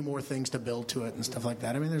had to do more things to build to it and stuff like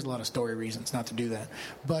that. I mean, there's a lot of story reasons not to do that,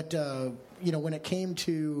 but when it came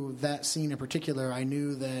to that scene in particular, I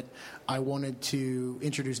knew that I wanted to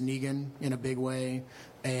introduce Negan in a big way,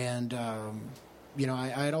 and I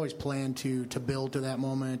had always planned to build to that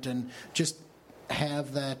moment and just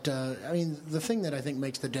have that. The thing that I think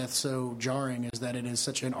makes the death so jarring is that it is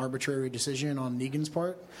such an arbitrary decision on Negan's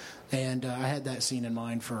part, and I had that scene in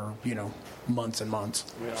mind for months and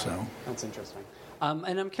months. Yeah. So that's interesting,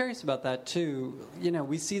 and I'm curious about that too.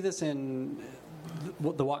 We see this in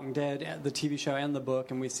The Walking Dead, the TV show, and the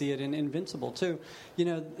book, and we see it in Invincible too.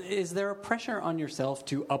 Is there a pressure on yourself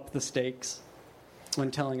to up the stakes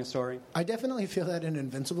when telling a story? I definitely feel that in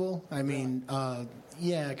Invincible.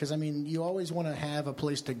 Because you always want to have a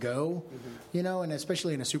place to go, and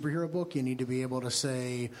especially in a superhero book, you need to be able to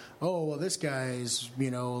say, "Oh, well, this guy's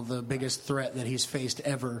the biggest threat that he's faced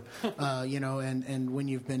ever," and when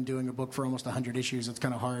you've been doing a book for almost 100 issues, it's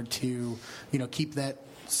kind of hard to keep that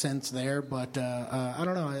sense there, but I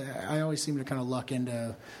don't know. I always seem to kind of luck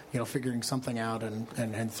into figuring something out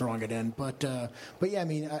and throwing it in. But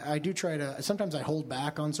yeah, I do try to. Sometimes I hold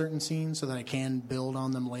back on certain scenes so that I can build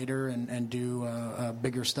on them later and do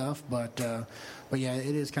bigger stuff. But yeah,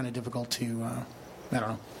 it is kind of difficult to. I don't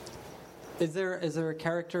know. Is there a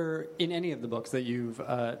character in any of the books that you've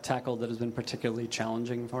tackled that has been particularly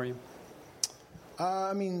challenging for you?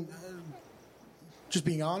 Just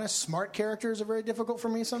being honest, smart characters are very difficult for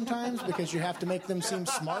me sometimes because you have to make them seem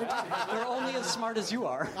smart. They're only as smart as you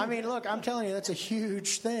are. Look, I'm telling you, that's a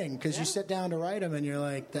huge thing because you sit down to write them and you're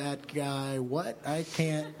like, that guy, what? I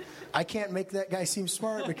can't make that guy seem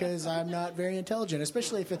smart because I'm not very intelligent,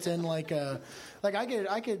 especially if it's in I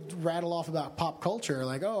could rattle off about pop culture,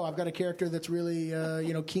 like, oh, I've got a character that's really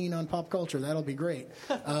keen on pop culture. That'll be great.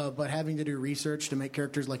 But having to do research to make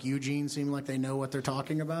characters like Eugene seem like they know what they're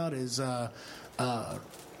talking about is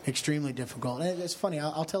extremely difficult. And it's funny.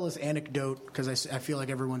 I'll tell this anecdote because I feel like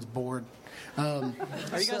everyone's bored. Are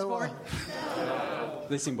you guys bored?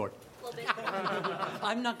 They seem bored.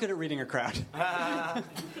 I'm not good at reading a crowd.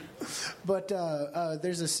 But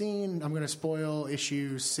there's a scene. I'm going to spoil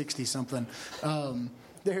issue 60-something.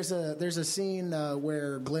 There's a scene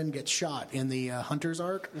where Glenn gets shot in the Hunter's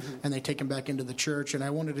arc, and they take him back into the church. And I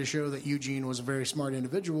wanted to show that Eugene was a very smart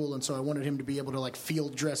individual, and so I wanted him to be able to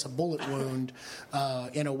field dress a bullet wound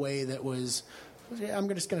in a way that was. I'm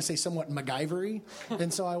just going to say somewhat MacGyver-y.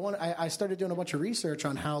 And so I started doing a bunch of research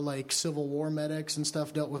on how Civil War medics and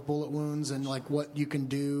stuff dealt with bullet wounds and what you can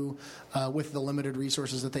do with the limited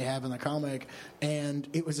resources that they have in the comic. And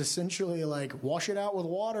it was essentially wash it out with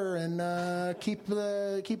water and keep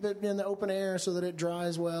it in the open air so that it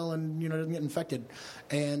dries well and doesn't get infected.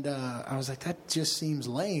 And I was like, that just seems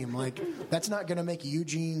lame. That's not going to make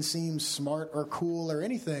Eugene seem smart or cool or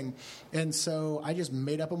anything. And so I just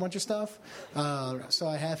made up a bunch of stuff. So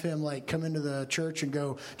I have him come into the church and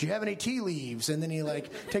go, "Do you have any tea leaves?" And then he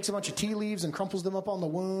takes a bunch of tea leaves and crumples them up on the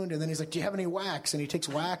wound. And then he's like, "Do you have any wax?" And he takes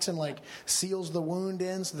wax and seals the wound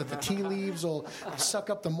in so that the tea leaves will suck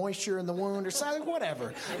up the moisture in the wound or something,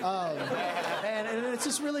 whatever. And it's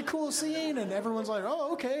this really cool scene, and everyone's like,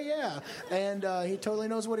 "Oh, okay, yeah." And he totally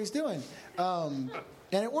knows what he's doing.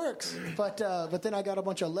 And it works, but then I got a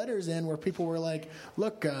bunch of letters in where people were like,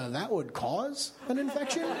 "Look, that would cause an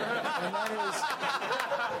infection,"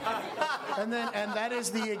 and that is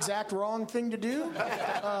the exact wrong thing to do.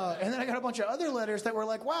 And then I got a bunch of other letters that were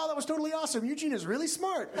like, "Wow, that was totally awesome. Eugene is really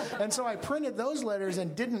smart." And so I printed those letters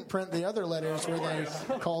and didn't print the other letters where they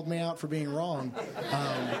called me out for being wrong.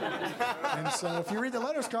 And so if you read the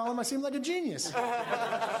letters column, I seem like a genius.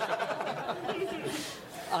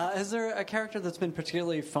 Is there a character that's been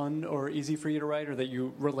particularly fun or easy for you to write or that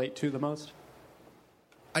you relate to the most?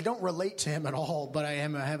 I don't relate to him at all, but I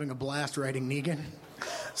am having a blast writing Negan.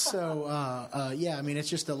 So, yeah, I mean, it's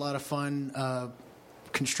just a lot of fun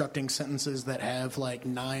constructing sentences that have like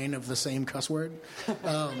 9 of the same cuss word.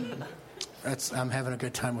 I'm having a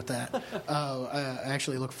good time with that. I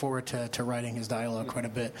actually look forward to writing his dialogue quite a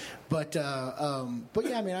bit. But yeah,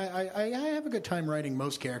 I mean, I have a good time writing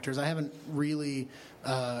most characters. I haven't really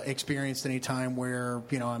experienced any time where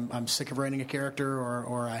I'm sick of writing a character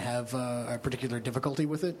or I have a particular difficulty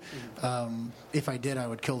with it. If I did, I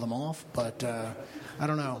would kill them off. But I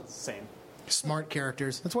don't know. Same. Smart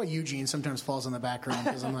characters. That's why Eugene sometimes falls in the background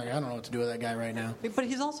because I'm like, I don't know what to do with that guy right now. But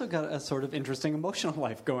he's also got a sort of interesting emotional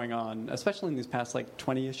life going on, especially in these past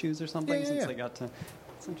 20 issues or something since they got to.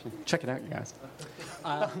 Check it out, you guys.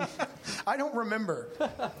 I don't remember.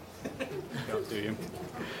 Don't do you?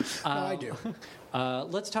 No, I do.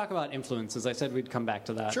 Let's talk about influences. I said we'd come back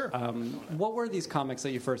to that. Sure. What were these comics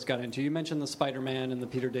that you first got into? You mentioned the Spider-Man and the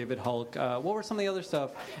Peter David Hulk. What were some of the other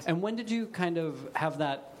stuff? And when did you kind of have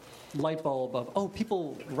that light bulb of,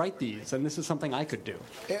 people write these, and this is something I could do?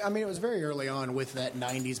 I mean, it was very early on with that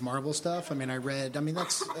 90s Marvel stuff. I mean,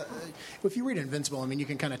 that's, if you read Invincible, I mean, you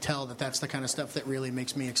can kind of tell that that's the kind of stuff that really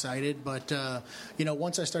makes me excited. But,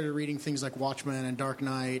 once I started reading things like Watchmen and Dark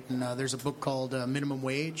Knight, and there's a book called Minimum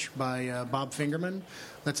Wage by Bob Fingerman.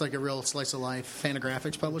 That's like a real slice of life.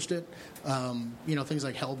 Fantagraphics published it. Things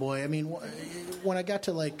like Hellboy. I mean, when I got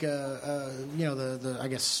to the I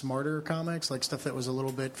guess smarter comics, like stuff that was a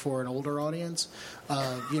little bit for an older audience,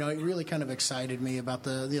 it really kind of excited me about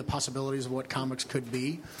the possibilities of what comics could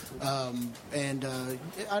be. I don't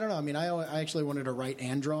know. I mean, I actually wanted to write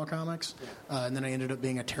and draw comics, and then I ended up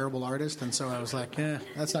being a terrible artist, and so I was like,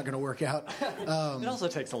 that's not going to work out. It also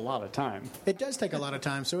takes a lot of time. It does take a lot of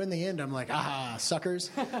time. So in the end, I'm like, suckers.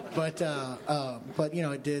 But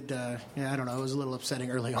it did. I don't know. It was a little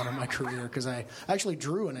upsetting early on in my career because I actually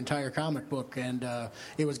drew an entire comic book, and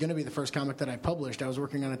it was going to be the first comic that I published. I was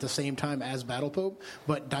working on it at the same time as Battle Pope,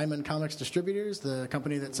 but Diamond Comics Distributors, the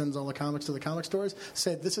company that sends all the comics to the comic stores,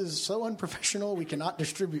 said this is so unprofessional. We cannot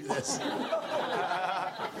distribute this.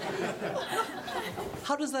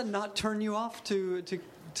 How does that not turn you off to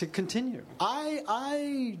continue?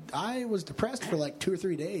 I was depressed for 2 or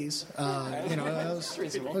 3 days. I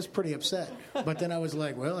was pretty upset. But then I was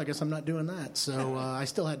like, well, I guess I'm not doing that. So I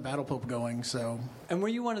still had Battle Pope going. So. And were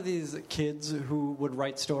you one of these kids who would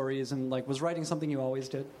write stories and was writing something you always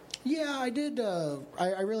did? Yeah, I did.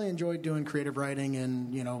 I really enjoyed doing creative writing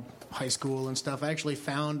in high school and stuff. I actually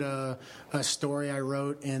found a story I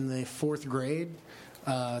wrote in the 4th grade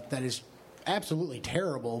that is absolutely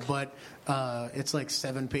terrible, but it's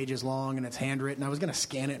 7 pages long and it's handwritten. I was going to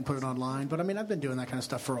scan it and put it online, but I mean, I've been doing that kind of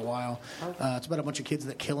stuff for a while. It's about a bunch of kids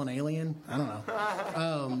that kill an alien. I don't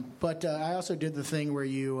know. But I also did the thing where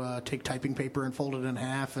you take typing paper and fold it in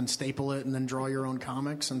half and staple it and then draw your own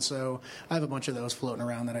comics, and so I have a bunch of those floating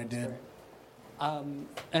around that I did.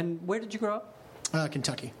 And where did you grow up?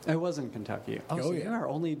 Kentucky. I was in Kentucky. So yeah. You are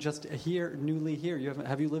only just newly here.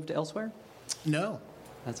 Have you lived elsewhere? No.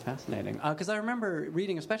 That's fascinating. Because I remember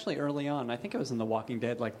reading, especially early on, I think it was in The Walking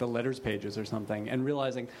Dead, the letters pages or something, and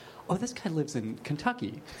realizing, this guy lives in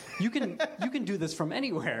Kentucky. You can do this from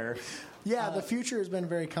anywhere. Yeah, the future has been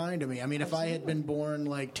very kind to me. I mean, if I had been born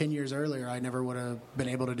 10 years earlier, I never would have been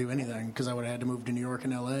able to do anything because I would have had to move to New York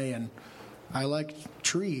and L.A., and I like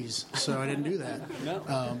trees, so I didn't do that.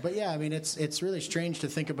 No. But yeah, I mean, it's really strange to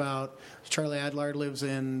think about. Charlie Adlard lives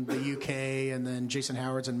in the UK, and then Jason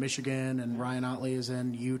Howard's in Michigan, and Ryan Otley is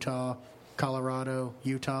in Utah, Colorado,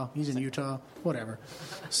 Utah. He's in Utah, whatever.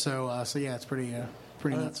 So yeah, it's pretty nuts.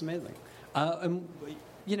 That's amazing. I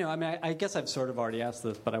mean, I guess I've sort of already asked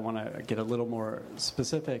this, but I want to get a little more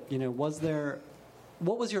specific.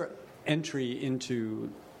 What was your entry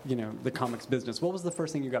into the comics business? What was the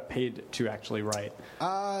first thing you got paid to actually write?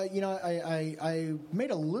 I made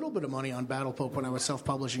a little bit of money on Battle Pope when I was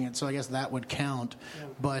self-publishing it, so I guess that would count. Yeah.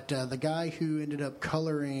 But the guy who ended up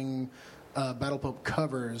coloring Battle Pope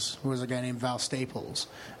covers was a guy named Val Staples,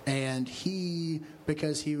 and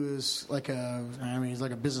because he was he's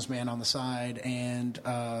like a businessman on the side and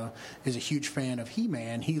is a huge fan of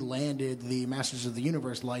He-Man. He landed the Masters of the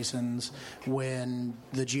Universe license when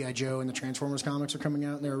the G.I. Joe and the Transformers comics were coming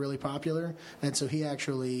out, and they were really popular. And so he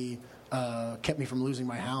actually kept me from losing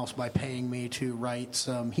my house by paying me to write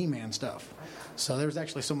some He-Man stuff. So there was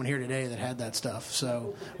actually someone here today that had that stuff.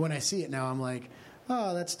 So when I see it now, I'm like,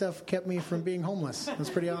 oh, that stuff kept me from being homeless. That's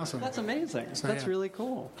pretty awesome. That's amazing. So, That's yeah. really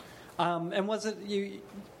cool. And was it you?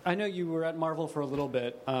 I know you were at Marvel for a little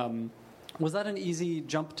bit. Was that an easy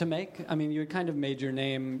jump to make? I mean, you had kind of made your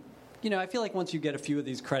name. I feel like once you get a few of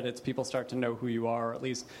these credits, people start to know who you are, or at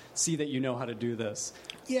least see that you know how to do this.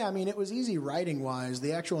 Yeah, I mean, it was easy writing-wise.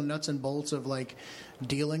 The actual nuts and bolts of,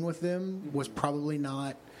 dealing with them was probably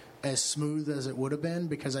not as smooth as it would have been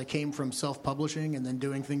because I came from self-publishing and then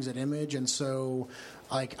doing things at Image, and so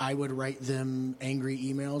I would write them angry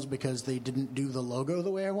emails because they didn't do the logo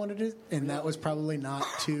the way I wanted it, and that was probably not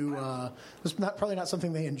probably not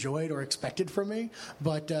something they enjoyed or expected from me.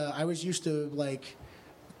 But I was used to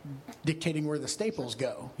dictating where the staples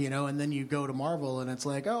go, and then you go to Marvel and it's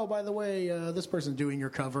like, oh, by the way, this person's doing your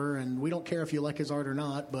cover and we don't care if you like his art or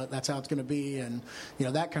not, but that's how it's going to be, and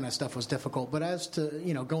that kind of stuff was difficult. But as to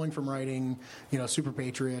going from writing Super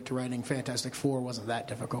Patriot to writing Fantastic Four wasn't that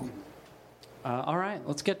difficult. All right,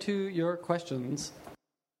 let's get to your questions.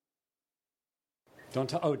 Don't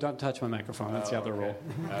touch my microphone. That's the other rule.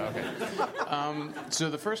 Okay. So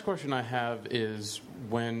the first question I have is,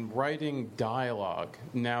 when writing dialogue,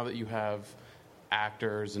 now that you have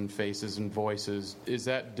actors and faces and voices, is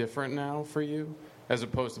that different now for you as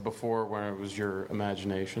opposed to before when it was your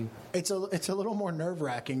imagination? It's a little more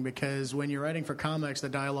nerve-wracking because when you're writing for comics, the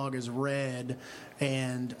dialogue is read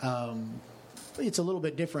and it's a little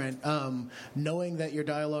bit different. Knowing that your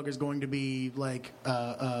dialogue is going to be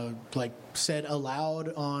said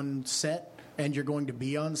aloud on set, and you're going to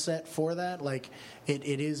be on set for that,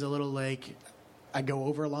 it is a little I go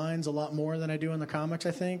over lines a lot more than I do in the comics,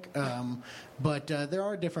 I think. But there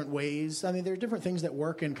are different ways. I mean, there are different things that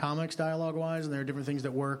work in comics dialogue-wise, and there are different things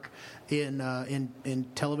that work in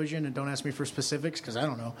television. And don't ask me for specifics because I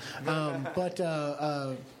don't know.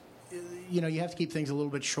 You have to keep things a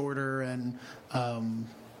little bit shorter, and there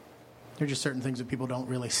are just certain things that people don't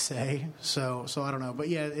really say. So I don't know. But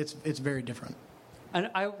yeah, it's very different. And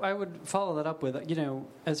I would follow that up with,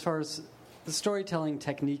 as far as the storytelling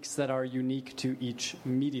techniques that are unique to each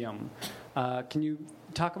medium, can you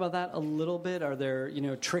talk about that a little bit? Are there,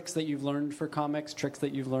 tricks that you've learned for comics, tricks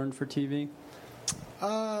that you've learned for TV?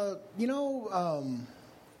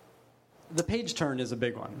 The page turn is a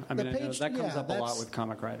big one. I mean, I know that comes up a lot with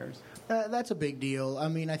comic writers. That's a big deal. I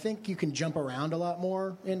mean, I think you can jump around a lot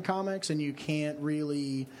more in comics, and you can't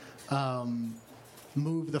really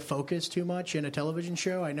move the focus too much in a television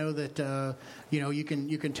show. I know that you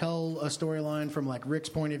can tell a storyline from Rick's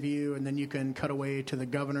point of view, and then you can cut away to the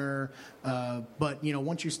governor. But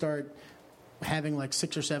once you start having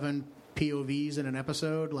 6 or 7 POVs in an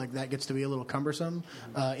episode, that gets to be a little cumbersome.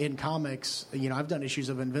 In comics, I've done issues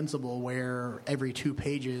of Invincible where every 2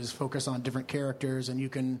 pages focus on different characters, and you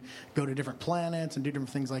can go to different planets and do different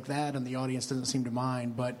things like that, and the audience doesn't seem to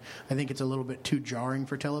mind. But I think it's a little bit too jarring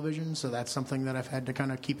for television, so that's something that I've had to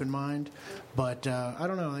kind of keep in mind. But I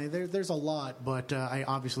don't know. There's a lot, but I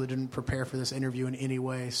obviously didn't prepare for this interview in any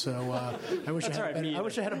way, so I wish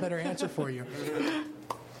I had a better answer for you.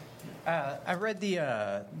 I read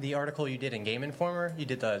the article you did in Game Informer. You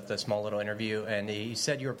did the small little interview, and you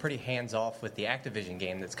said you were pretty hands-off with the Activision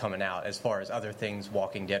game that's coming out as far as other things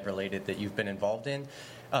Walking Dead related that you've been involved in.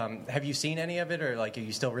 Have you seen any of it, or are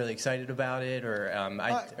you still really excited about it,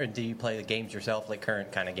 or do you play the games yourself,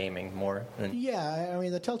 current kind of gaming more? Yeah, I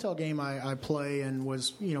mean, the Telltale game I play and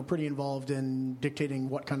was pretty involved in dictating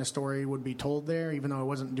what kind of story would be told there, even though I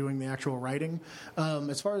wasn't doing the actual writing.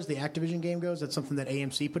 As far as the Activision game goes, that's something that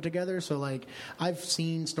AMC put together. So I've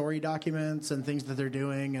seen story documents and things that they're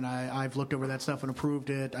doing, and I've looked over that stuff and approved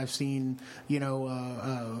it. I've seen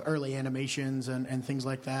early animations and things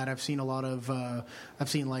like that. I've seen a lot of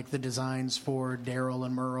the designs for Daryl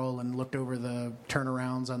and Merle and looked over the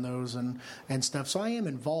turnarounds on those and stuff. So I am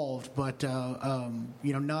involved, but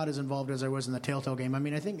not as involved as I was in the Telltale game. I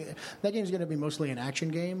mean, I think that game's going to be mostly an action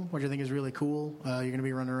game, which I think is really cool. You're going to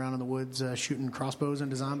be running around in the woods shooting crossbows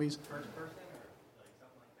into zombies.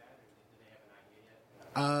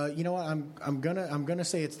 You know what? I'm gonna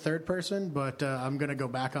say it's third person, but I'm gonna go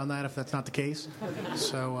back on that if that's not the case.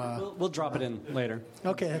 So we'll drop it in later.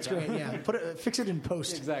 Okay, that's great. Yeah, fix it in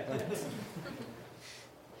post. Exactly.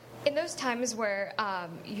 In those times where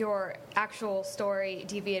your actual story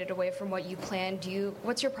deviated away from what you planned,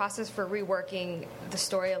 what's your process for reworking the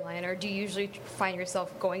storyline, or do you usually find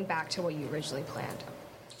yourself going back to what you originally planned?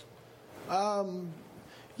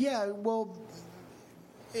 Yeah, well,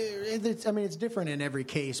 it's different in every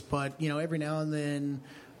case, but every now and then,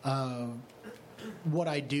 what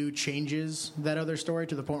I do changes that other story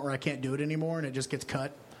to the point where I can't do it anymore, and it just gets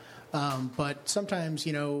cut. But sometimes,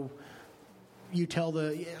 you tell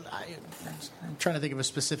I'm trying to think of a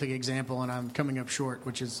specific example, and I'm coming up short,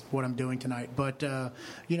 which is what I'm doing tonight. But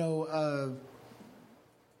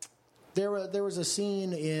there was a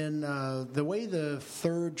scene in the way the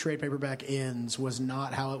third trade paperback ends was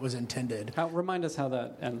not how it was intended. Remind us how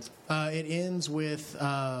that ends. It ends with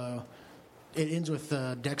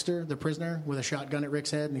Dexter, the prisoner, with a shotgun at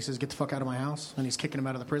Rick's head, and he says, "Get the fuck out of my house," and he's kicking him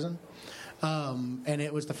out of the prison. And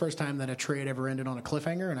it was the first time that a trade ever ended on a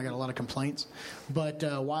cliffhanger, and I got a lot of complaints. But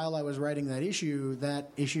while I was writing that issue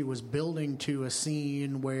was building to a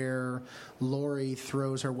scene where Lori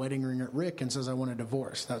throws her wedding ring at Rick and says, "I want a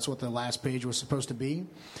divorce." That's what the last page was supposed to be.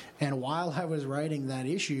 And while I was writing that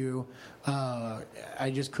issue,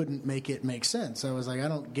 I just couldn't make it make sense. I was like, I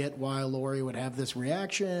don't get why Lori would have this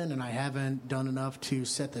reaction, and I haven't done enough to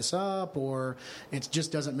set this up, or it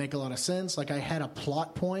just doesn't make a lot of sense. Like, I had a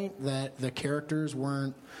plot point that the characters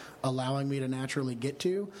weren't allowing me to naturally get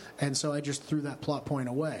to, and so I just threw that plot point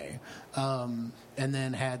away, and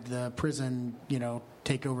then had the prison,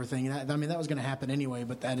 take over thing. That was going to happen anyway,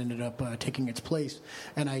 but that ended up taking its place,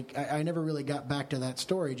 and I never really got back to that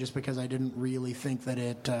story just because I didn't really think that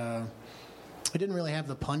it didn't really have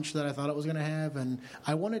the punch that I thought it was going to have, and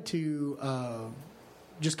I wanted to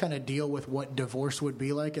just kind of deal with what divorce would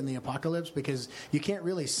be like in the apocalypse, because you can't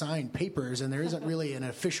really sign papers, and there isn't really an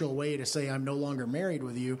official way to say I'm no longer married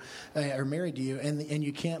with you or married to you, and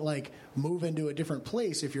you can't move into a different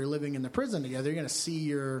place if you're living in the prison together. You're going to see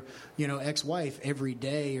your ex-wife every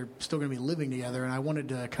day. You're still going to be living together, and I wanted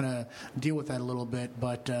to kind of deal with that a little bit,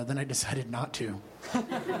 but then I decided not to.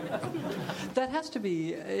 That has to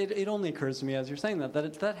be. It only occurs to me as you're saying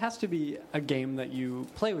that has to be a game that you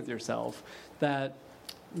play with yourself. That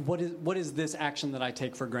what is this action that I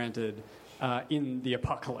take for granted in the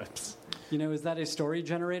apocalypse? Is that a story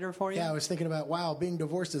generator for you? Yeah, I was thinking about, wow, being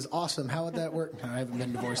divorced is awesome. How would that work? I haven't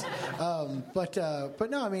been divorced. But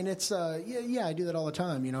no, I mean, it's, yeah, I do that all the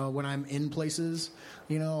time. When I'm in places,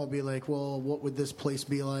 I'll be like, well, what would this place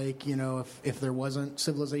be like, if there wasn't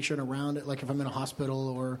civilization around it? Like if I'm in a hospital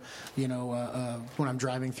or, when I'm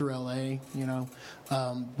driving through L.A.,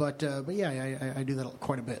 But yeah, I do that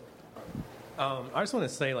quite a bit. I just want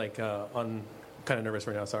to say, on... kind of nervous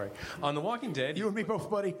right now, sorry. On The Walking Dead... You and me both,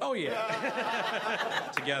 buddy. Oh,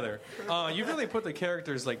 yeah. Together. You really put the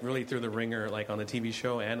characters, really through the ringer, on the TV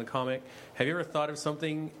show and the comic. Have you ever thought of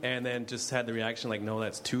something and then just had the reaction, no,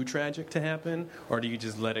 that's too tragic to happen? Or do you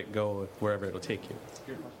just let it go wherever it'll take you?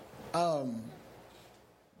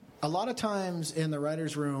 A lot of times in the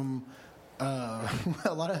writer's room... a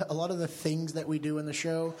lot of the things that we do in the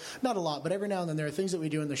show, not a lot, but every now and then there are things that we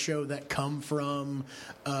do in the show that come from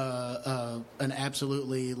an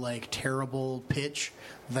absolutely terrible pitch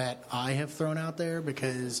that I have thrown out there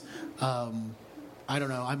because I don't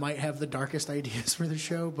know, I might have the darkest ideas for the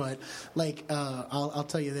show, but I'll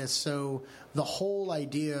tell you this. So the whole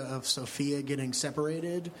idea of Sophia getting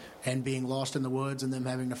separated and being lost in the woods and them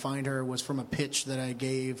having to find her was from a pitch that I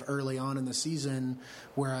gave early on in the season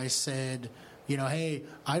where I said, hey,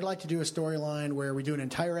 I'd like to do a storyline where we do an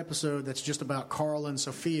entire episode that's just about Carl and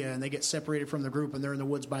Sophia, and they get separated from the group, and they're in the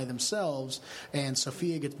woods by themselves, and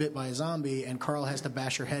Sophia gets bit by a zombie, and Carl has to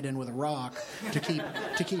bash her head in with a rock to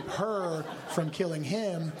keep her from killing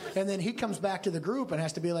him, and then he comes back to the group and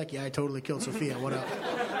has to be like, yeah, I totally killed Sophia, what up?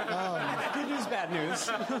 Good news, bad news.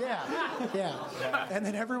 Yeah. And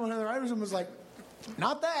then everyone in the writers' room was like,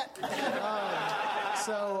 not that.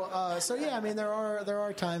 So yeah, I mean, there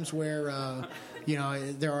are times where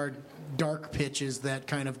there are dark pitches that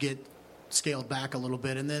kind of get scaled back a little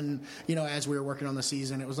bit, and then as we were working on the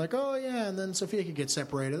season, it was like, oh yeah, and then Sophia could get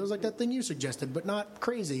separated. It was like that thing you suggested, but not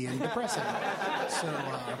crazy and depressing.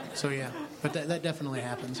 So yeah, but that definitely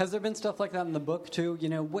happens. Has there been stuff like that in the book too?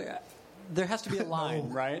 There has to be a line,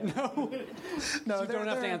 No. right? No, so you don't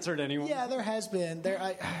have to answer it anymore. Yeah, there has been.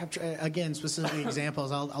 Again, specific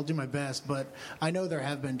examples. I'll do my best, but I know there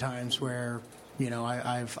have been times where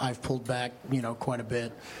I've pulled back quite a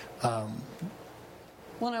bit. Well,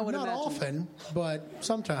 I would not imagine, often, but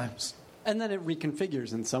sometimes. And then it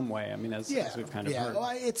reconfigures in some way. I mean, as we've kind of heard.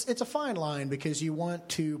 Well, it's a fine line because you want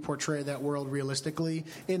to portray that world realistically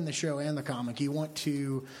in the show and the comic. You want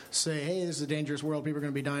to say, hey, this is a dangerous world. People are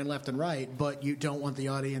going to be dying left and right. But you don't want the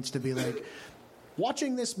audience to be like,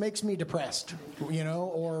 watching this makes me depressed,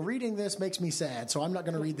 or reading this makes me sad, so I'm not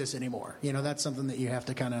going to read this anymore. That's something that you have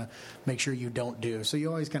to kind of make sure you don't do. So you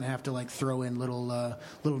always kind of have to throw in little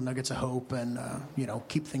nuggets of hope and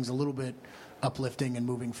keep things a little bit uplifting and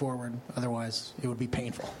moving forward. Otherwise, it would be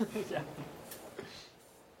painful. Yeah.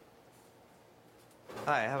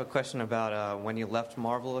 Hi, I have a question about when you left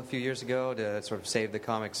Marvel a few years ago to sort of save the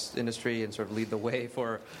comics industry and sort of lead the way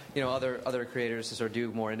for other creators to sort of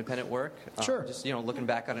do more independent work. Sure. Just looking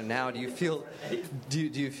back on it now, do you feel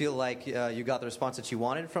like you got the response that you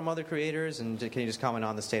wanted from other creators? And can you just comment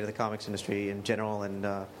on the state of the comics industry in general and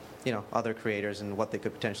other creators and what they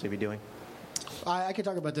could potentially be doing? I could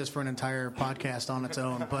talk about this for an entire podcast on its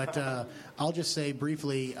own, but I'll just say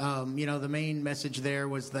briefly, the main message there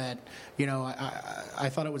was that, I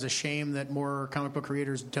thought it was a shame that more comic book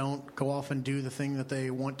creators don't go off and do the thing that they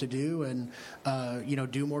want to do and,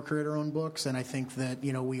 do more creator-owned books. And I think that,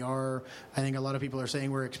 I think a lot of people are saying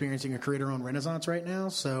we're experiencing a creator-owned renaissance right now.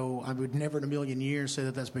 So I would never in a million years say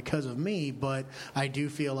that that's because of me, but I do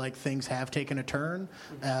feel like things have taken a turn.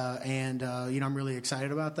 And I'm really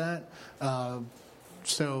excited about that.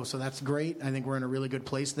 So that's great. I think we're in a really good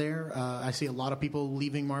place there. I see a lot of people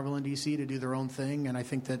leaving Marvel and DC to do their own thing, and I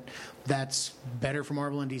think that that's better for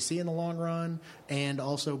Marvel and DC in the long run, and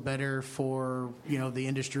also better for the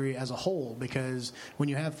industry as a whole. Because when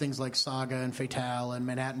you have things like Saga and Fatale and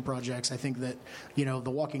Manhattan Projects, I think that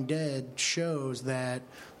The Walking Dead shows that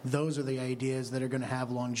those are the ideas that are going to have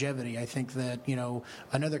longevity. I think that,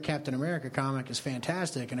 another Captain America comic is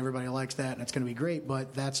fantastic and everybody likes that and it's going to be great,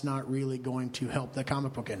 but that's not really going to help the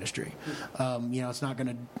comic book industry. It's not going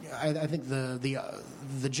to, I think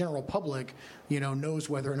the general public, knows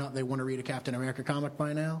whether or not they want to read a Captain America comic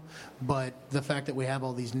by now, but the fact that we have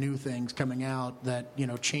all these new things coming out that,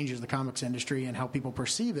 changes the comics industry and how people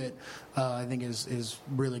perceive it, I think is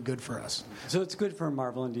really good for us. So it's good for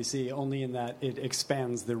Marvel and DC only in that it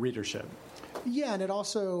expands the readership. Yeah, and it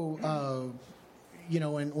also,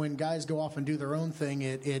 when guys go off and do their own thing,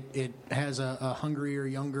 it has a hungrier,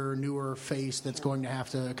 younger, newer face that's going to have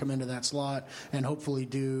to come into that slot and hopefully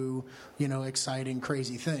do, exciting,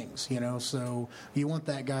 crazy things, So you want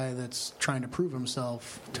that guy that's trying to prove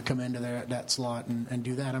himself to come into that slot and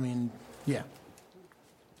do that. I mean, yeah.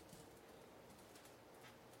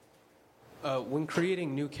 When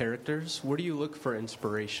creating new characters, where do you look for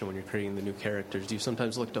inspiration when you're creating the new characters? Do you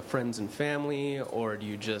sometimes look to friends and family, or do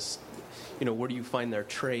you just, where do you find their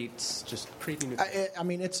traits? Just creating new I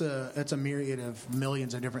mean, it's a myriad of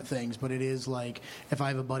millions of different things, but it is like if I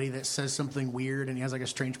have a buddy that says something weird and he has like a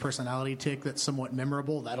strange personality tick that's somewhat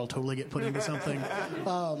memorable, that'll totally get put into something.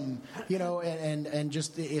 And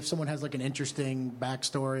just if someone has like an interesting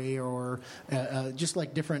backstory or just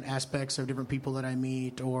like different aspects of different people that I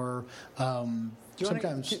meet or do you want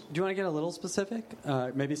to get a little specific?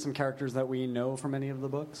 Maybe some characters that we know from any of the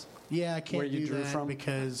books? Yeah, I can't where you do drew that from?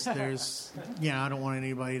 because there's, I don't want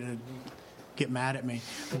anybody to get mad at me.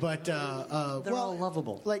 But they're all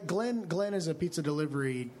lovable. Like Glenn is a pizza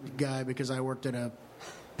delivery guy because I worked at a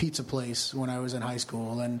pizza place when I was in high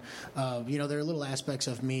school, and there are little aspects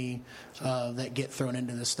of me that get thrown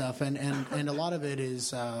into this stuff, and a lot of it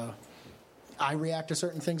is I react to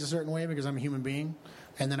certain things a certain way because I'm a human being.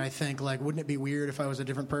 And then I think, like, wouldn't it be weird if I was a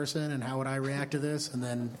different person, and how would I react to this? And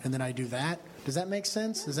then I do that. Does that make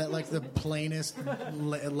sense? Is that like the plainest,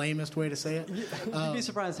 lamest way to say it? You'd be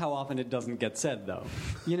surprised how often it doesn't get said, though.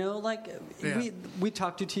 We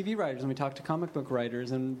talk to TV writers and we talk to comic book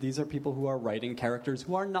writers, and these are people who are writing characters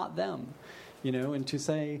who are not them. And to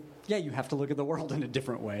say, yeah, you have to look at the world in a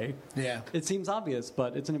different way. Yeah. It seems obvious,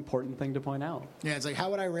 but it's an important thing to point out. Yeah, it's like,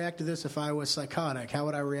 how would I react to this if I was psychotic? How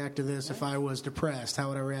would I react to this if I was depressed? How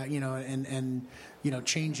would I react, and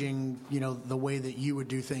changing, the way that you would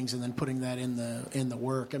do things and then putting that in the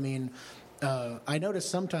work. I mean, I notice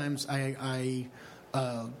sometimes I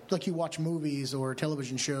like you watch movies or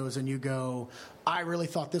television shows and you go, I really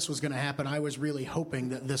thought this was going to happen. I was really hoping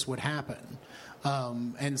that this would happen.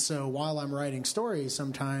 And so while I'm writing stories,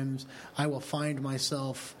 sometimes I will find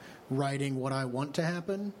myself writing what I want to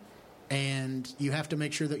happen. And you have to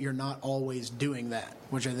make sure that you're not always doing that,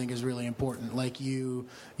 which I think is really important. Like you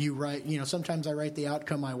write, sometimes I write the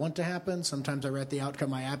outcome I want to happen. Sometimes I write the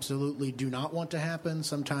outcome I absolutely do not want to happen.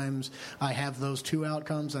 Sometimes I have those two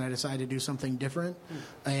outcomes and I decide to do something different.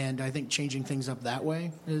 And I think changing things up that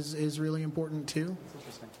way is really important too.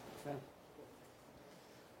 That's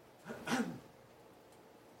interesting.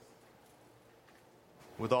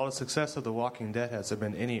 With all the success of The Walking Dead, has there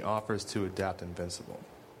been any offers to adapt Invincible?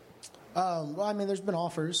 Well, I mean, there's been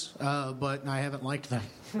offers, but I haven't liked them.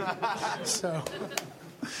 so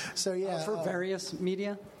yeah. For various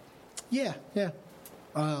media? Yeah.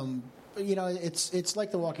 It's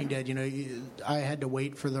like The Walking Dead. I had to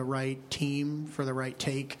wait for the right team, for the right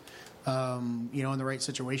take, in the right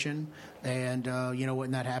situation. And,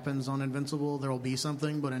 when that happens on Invincible, there will be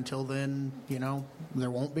something. But until then,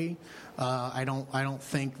 there won't be. I don't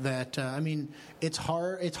think that. It's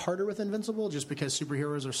hard. It's harder with Invincible just because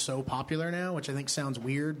superheroes are so popular now, which I think sounds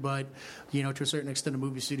weird. But to a certain extent, a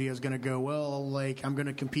movie studio is going to go, well, like I'm going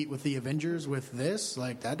to compete with the Avengers with this.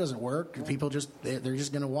 Like that doesn't work. People they're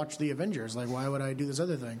just going to watch the Avengers. Like why would I do this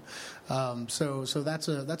other thing? So that's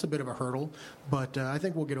a bit of a hurdle. But I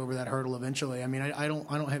think we'll get over that hurdle eventually. I mean, I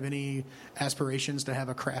don't have any aspirations to have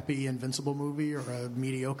a crappy Invincible movie or a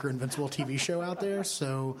mediocre Invincible TV show out there.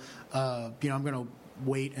 So, I'm going to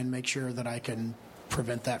wait and make sure that I can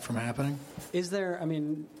prevent that from happening. Is there,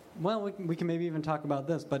 we can maybe even talk about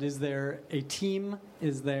this, but is there a team?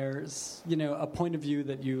 Is there, a point of view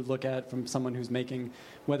that you look at from someone who's making,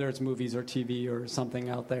 whether it's movies or TV or something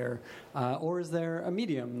out there, or is there a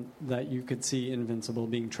medium that you could see Invincible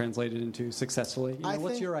being translated into successfully?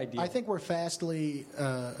 What's your idea? I think we're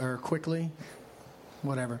quickly.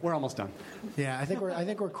 Whatever. We're almost done. Yeah, I think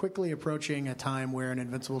we're quickly approaching a time where an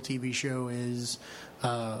Invincible TV show is,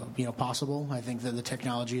 possible. I think that the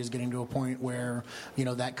technology is getting to a point where,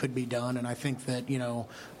 that could be done, and I think that,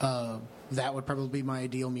 that would probably be my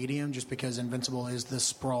ideal medium, just because Invincible is the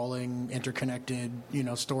sprawling, interconnected,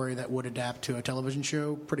 story that would adapt to a television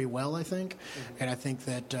show pretty well, I think. Mm-hmm. And I think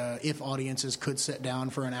that if audiences could sit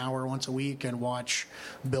down for an hour once a week and watch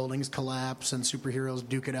buildings collapse and superheroes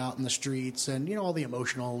duke it out in the streets and, all the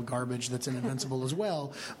emotional garbage that's in Invincible as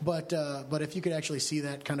well. But if you could actually see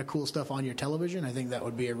that kind of cool stuff on your television, I think that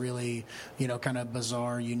would be a really, kind of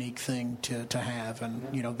bizarre, unique thing to have. And,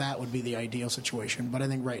 that would be the ideal situation. But I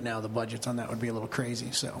think right now the budget on that would be a little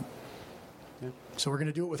crazy, so we're going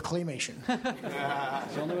to do it with claymation.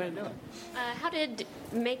 That's the only way to do it. How did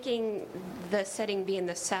making the setting be in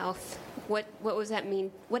the South? What was that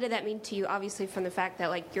mean? What did that mean to you? Obviously, from the fact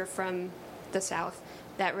that you're from the South,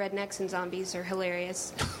 that rednecks and zombies are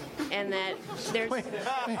hilarious, and that there's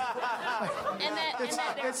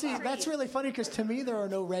that's really funny because to me there are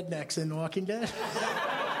no rednecks in Walking Dead.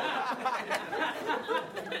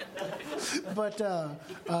 But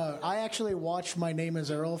I actually watched My Name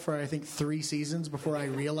is Earl for, I think, 3 seasons before I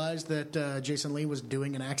realized that Jason Lee was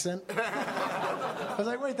doing an accent. I was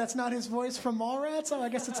like, wait, that's not his voice from Mallrats? Oh, I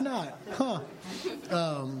guess it's not. Huh.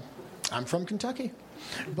 I'm from Kentucky.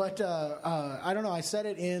 But I don't know. I said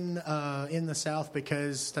it in the South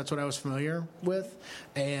because that's what I was familiar with.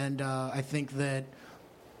 And I think that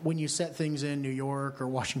when you set things in New York or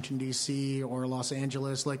Washington, D.C. or Los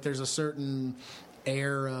Angeles, there's a certain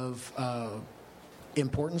air of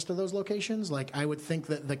importance to those locations. I would think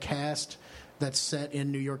that the cast that's set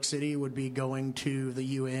in New York City would be going to the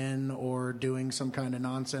UN or doing some kind of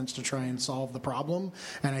nonsense to try and solve the problem.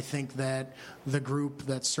 And I think that the group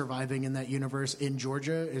that's surviving in that universe in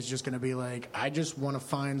Georgia is just going to be like, I just want to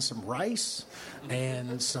find some rice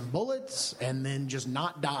and some bullets and then just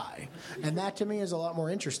not die. And that to me is a lot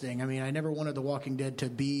more interesting. I mean, I never wanted The Walking Dead to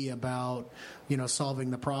be about,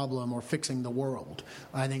 solving the problem or fixing the world.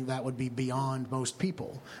 I think that would be beyond most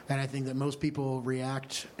people. And I think that most people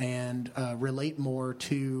react and relate more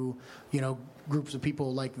to, groups of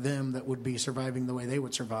people like them that would be surviving the way they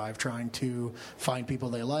would survive, trying to find people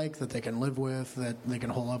they like, that they can live with, that they can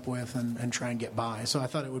hole up with, and try and get by. So I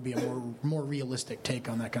thought it would be a more realistic take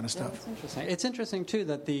on that kind of stuff. That's interesting. It's interesting, too,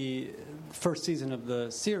 that the first season of the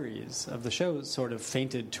series, of the show, sort of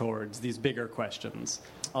fainted towards these bigger questions,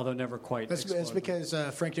 although never quite. That's because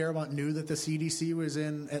Frank Darabont knew that the CDC was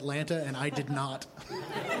in Atlanta, and I did not.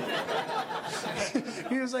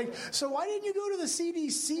 He was like, so why didn't you go to the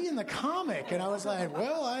CDC in the comic? And I was like,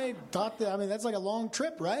 well, I thought that's like a long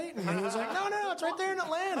trip, right? And he was like, no, it's right there in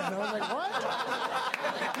Atlanta. And I was like,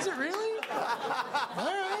 what? Is it really? All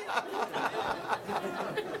right.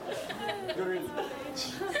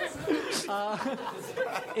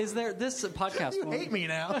 Is there this podcast? You hate me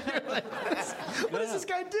now. What is this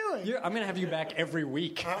guy doing? I'm going to have you back every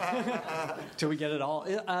week till we get it all.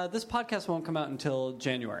 This podcast won't come out until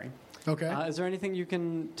January. Okay. Is there anything you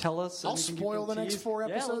can tell us? I'll spoil the next 4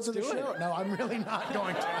 episodes of the show. No, I'm really not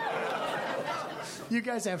going to. You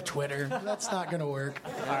guys have Twitter. That's not going to work.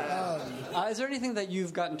 All right. Is there anything that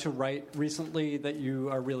you've gotten to write recently that you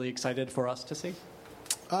are really excited for us to see?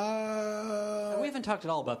 We haven't talked at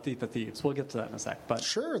all about Thief of Thieves. We'll get to that in a sec. But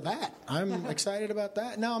sure, that. I'm excited about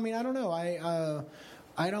that. No, I don't know.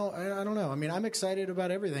 I don't know. I mean, I'm excited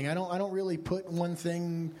about everything. I don't really put one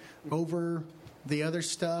thing over the other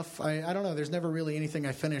stuff. I don't know. There's never really anything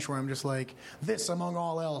I finish where I'm just like, this among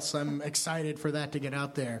all else. I'm excited for that to get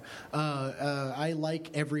out there. I like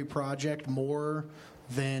every project more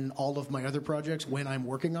than all of my other projects when I'm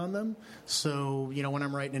working on them. So, when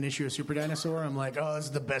I'm writing an issue of Super Dinosaur, I'm like, oh, this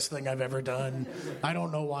is the best thing I've ever done. I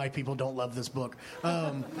don't know why people don't love this book.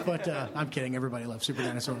 But I'm kidding. Everybody loves Super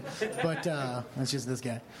Dinosaur. But it's just this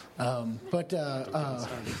guy. But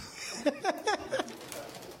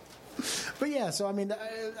yeah, so I mean,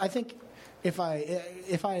 I think if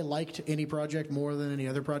I liked any project more than any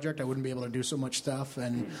other project, I wouldn't be able to do so much stuff.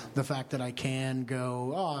 And the fact that I can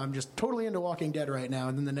go, oh, I'm just totally into Walking Dead right now,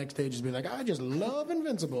 and then the next day just be like, I just love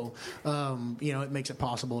Invincible. It makes it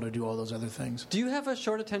possible to do all those other things. Do you have a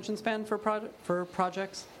short attention span for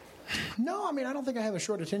projects? No, I mean, I don't think I have a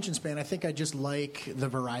short attention span. I think I just like the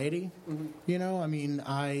variety. I mean,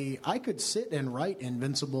 I could sit and write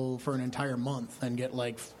Invincible for an entire month and get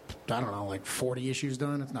like 40 issues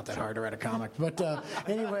done. It's not that hard to write a comic. But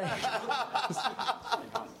anyway,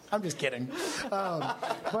 I'm just kidding. I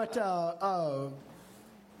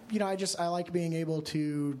like being able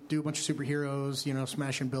to do a bunch of superheroes,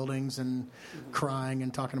 smashing buildings and crying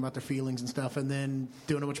and talking about their feelings and stuff, and then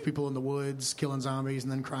doing a bunch of people in the woods, killing zombies,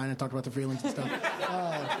 and then crying and talking about their feelings and stuff.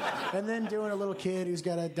 And then doing a little kid who's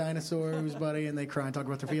got a dinosaur who's buddy, and they cry and talk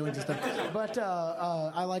about their feelings and stuff. But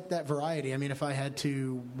I like that variety. I mean, if I had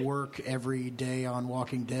to work every day on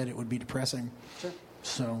Walking Dead, it would be depressing. Sure.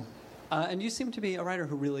 So. And you seem to be a writer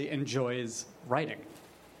who really enjoys writing.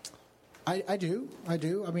 I do. I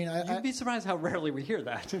mean, you'd be surprised how rarely we hear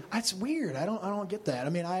that. That's weird. I don't get that. I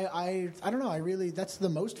mean, I don't know. I really, that's the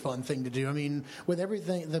most fun thing to do. I mean, with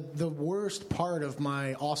everything, the worst part of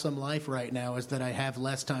my awesome life right now is that I have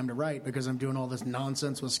less time to write because I'm doing all this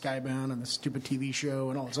nonsense with Skybound and the stupid TV show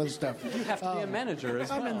and all this other stuff. You have to be a manager as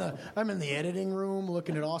well. I'm in the editing room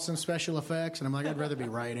looking at awesome special effects, and I'm like, I'd rather be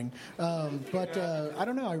writing. But I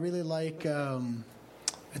don't know. I really like.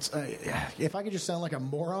 If I could just sound like a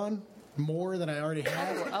moron more than I already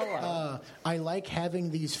have. I like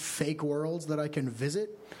having these fake worlds that I can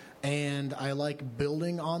visit, and I like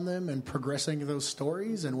building on them and progressing those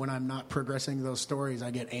stories. And when I'm not progressing those stories,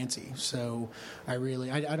 I get antsy. So I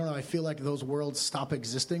don't know. I feel like those worlds stop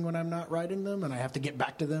existing when I'm not writing them, and I have to get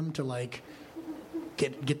back to them to like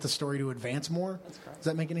get the story to advance more. Does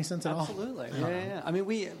that make any sense at all? Absolutely. Yeah. I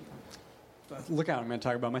mean, look out, I'm going to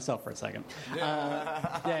talk about myself for a second.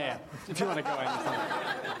 Yeah. If you want to go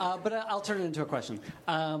ahead. But I'll turn it into a question.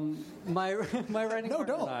 My writing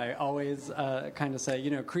partner and I always kind of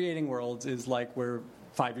say, creating worlds is like we're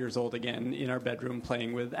 5 years old again in our bedroom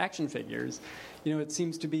playing with action figures. It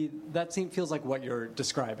seems to be, feels like what you're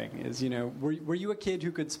describing is, were you a kid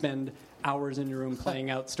who could spend hours in your room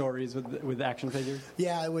playing out stories with action figures?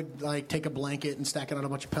 Yeah, I would like take a blanket and stack it on a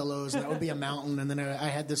bunch of pillows, and that would be a mountain. And then I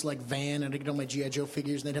had this like van, and I'd get all my G.I. Joe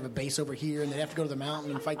figures, and they'd have a base over here, and they'd have to go to the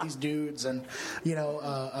mountain and fight these dudes, and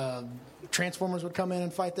Transformers would come in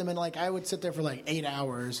and fight them, and like I would sit there for like 8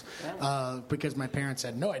 hours because my parents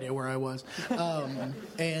had no idea where I was,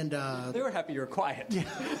 and they were happy you were quiet. Yeah,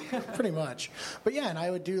 pretty much. But yeah, and I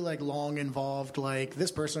would do like long involved, like this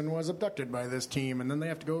person was abducted by this team, and then they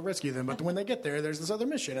have to go rescue them. But when they get there, there's this other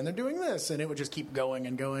mission, and they're doing this, and it would just keep going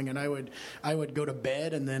and going. And I would go to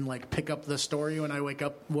bed and then like pick up the story when I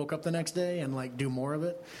woke up the next day and like do more of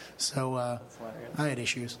it. So I had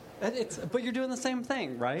issues. But you're doing the same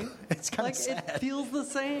thing, right? It's kind of sad. It feels the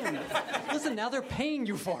same. Listen, now they're paying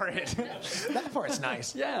you for it. That part's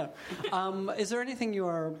nice. Yeah. Is there anything you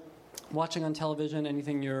are watching on television,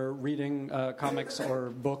 anything you're reading, comics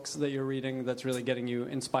or books that you're reading that's really getting you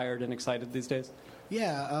inspired and excited these days?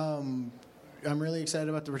 Yeah, I'm really excited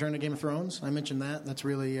about the return of Game of Thrones. I mentioned that. That's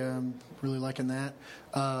really liking that.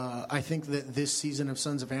 I think that this season of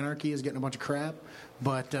Sons of Anarchy is getting a bunch of crap.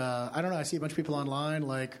 But I don't know. I see a bunch of people online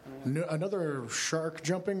like another shark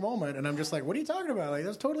jumping moment, and I'm just like, "What are you talking about? Like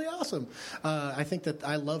that's totally awesome." I think that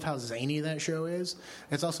I love how zany that show is.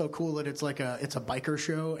 It's also cool that it's a biker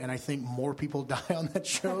show, and I think more people die on that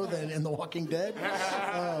show than in The Walking Dead.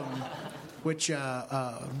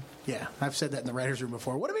 Yeah, I've said that in the writers' room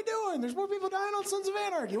before. What are we doing? There's more people dying on Sons of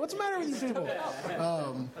Anarchy. What's the matter with these people? Yeah. I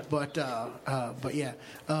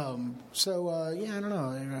don't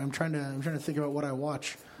know. I'm trying to think about what I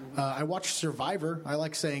watch. I watch Survivor. I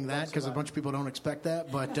like saying that because a bunch of people don't expect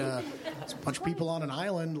that. But it's a bunch of people on an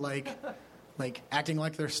island, like acting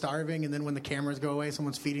like they're starving, and then when the cameras go away,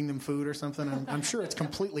 someone's feeding them food or something. I'm sure it's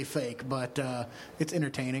completely fake, but it's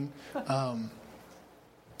entertaining.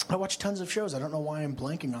 I watch tons of shows. I don't know why I'm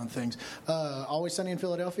blanking on things. Always Sunny in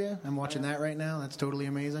Philadelphia. I'm watching that right now. That's totally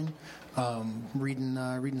amazing.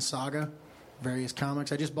 Reading Saga, various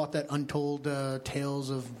comics. I just bought that Untold Tales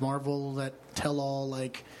of Marvel, that tell-all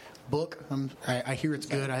like book. I hear it's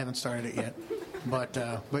good. I haven't started it yet, but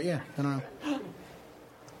yeah, I don't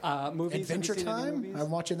know. Movies. Adventure Time.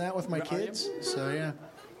 I'm watching that with my kids. So yeah,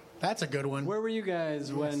 that's a good one. Where were you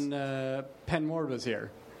guys when Penn Ward was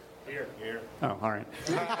here? Here. Oh, all right.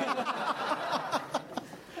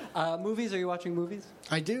 Movies? Are you watching movies?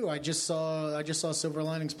 I do. I just saw Silver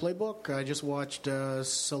Linings Playbook. I just watched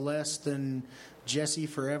Celeste and Jesse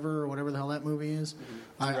Forever, or whatever the hell that movie is.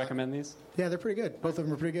 Do you recommend these? Yeah, they're pretty good. Both of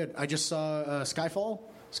them are pretty good. I just saw Skyfall.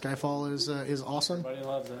 Skyfall is awesome. Everybody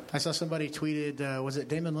loves it. I saw somebody tweeted, was it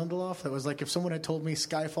Damon Lindelof? That was like, if someone had told me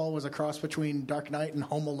Skyfall was a cross between Dark Knight and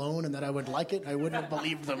Home Alone and that I would like it, I wouldn't have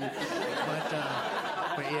believed them.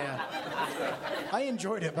 But yeah, I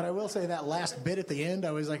enjoyed it. But I will say that last bit at the end,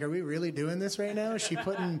 I was like, are we really doing this right now? Is she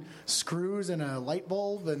putting screws in a light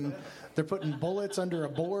bulb, and they're putting bullets under a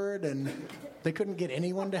board, and they couldn't get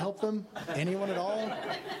anyone to help them? Anyone at all?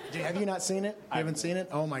 Have you not seen it? You haven't seen it?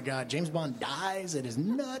 Oh my God. James Bond dies. It is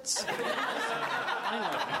nuts.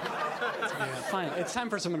 Fine. It's time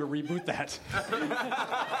for someone to reboot that.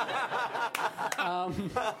 Are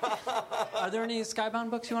there any Skybound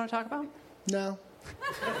books you want to talk about? No.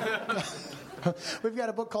 We've got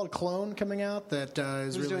a book called Clone coming out that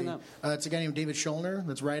is Who's really. doing It's a guy named David Schulner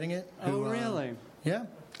that's writing it. Oh, really? Yeah.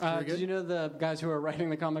 Did you know the guys who are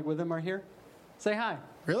writing the comic with him are here? Say hi.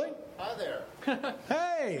 Really? Hi there.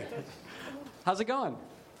 Hey. How's it going?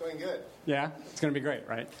 Going good. Yeah, it's going to be great,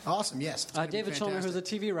 right? Awesome. Yes. David Schulner, who's a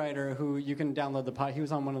TV writer, who you can download the pod. He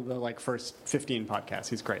was on one of the first 15 podcasts.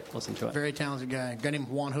 He's great. Listen to it. Very talented guy. A guy named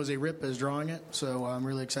Juan Jose Rip is drawing it, so I'm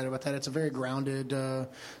really excited about that. It's a very grounded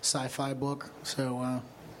sci-fi book, so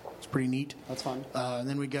it's pretty neat. That's fun. And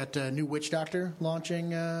then we got New Witch Doctor launching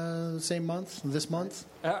this month.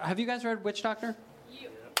 Have you guys read Witch Doctor?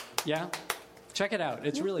 Yeah? Check it out.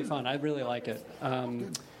 It's really fun. I really like it.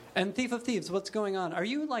 And Thief of Thieves, what's going on? Are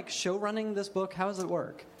you show running this book? How does it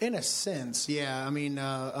work? In a sense, yeah. I mean,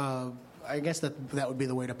 I guess that would be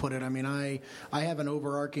the way to put it. I mean, I have an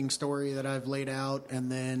overarching story that I've laid out,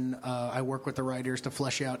 and then I work with the writers to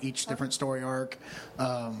flesh out each different story arc,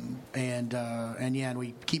 and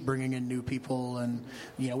we keep bringing in new people, and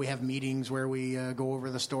we have meetings where we go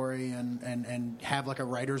over the story and have a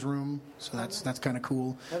writer's room. So that's kind of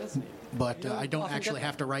cool. That is neat. But I don't actually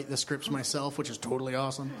have to write the scripts myself, which is totally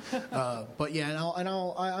awesome. But yeah,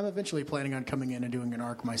 I'm eventually planning on coming in and doing an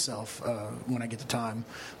arc myself when I get the time.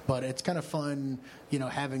 But it's kind of fun,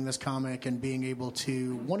 having this comic and being able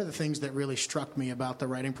to. One of the things that really struck me about the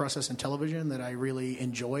writing process in television that I really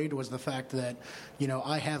enjoyed was the fact that,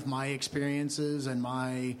 I have my experiences and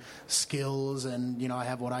my skills, and I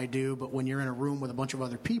have what I do. But when you're in a room with a bunch of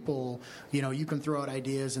other people, you can throw out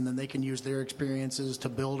ideas, and then they can use their experiences to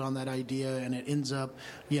build on that idea, and it ends up,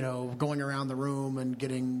 going around the room and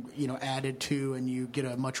getting, added to, and you get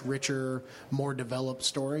a much richer, more developed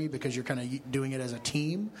story because you're kind of doing it as a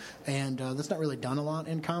team. And that's not really done a lot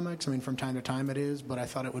in comics. I mean, from time to time it is, but I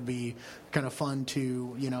thought it would be kind of fun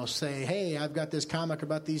to, say, hey, I've got this comic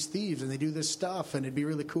about these thieves and they do this stuff, and it'd be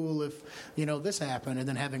really cool if, this happened, and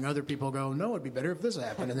then having other people go, no, it'd be better if this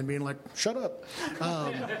happened, and then being like, shut up.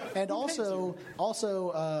 And also,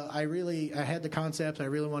 I had the concept, I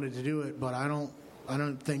really wanted to do it, but I don't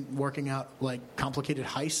think working out complicated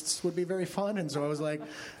heists would be very fun, and so I was like,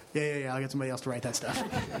 yeah, I'll get somebody else to write that stuff.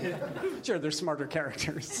 Sure, they're smarter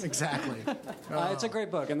characters. Exactly. It's a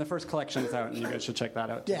great book, and the first collection is out, and you guys should check that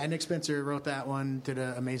out. Yeah, Nick Spencer wrote that one, did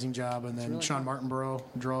an amazing job, and then Sean Martinborough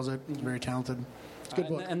draws it. He's very talented. It's a good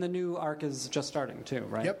book. And the new arc is just starting, too,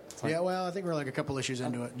 right? Yep. Yeah, well, I think we're a couple issues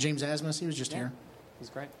into it. James Asmus, he was just here. He's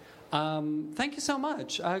great. Thank you so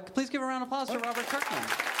much. Please give a round of applause for Robert Kirkman.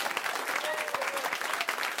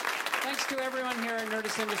 Thanks to everyone here at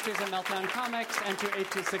Nerdist Industries and Meltdown Comics, and to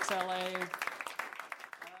 826LA.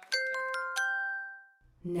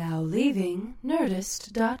 Now leaving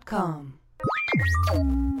Nerdist.com.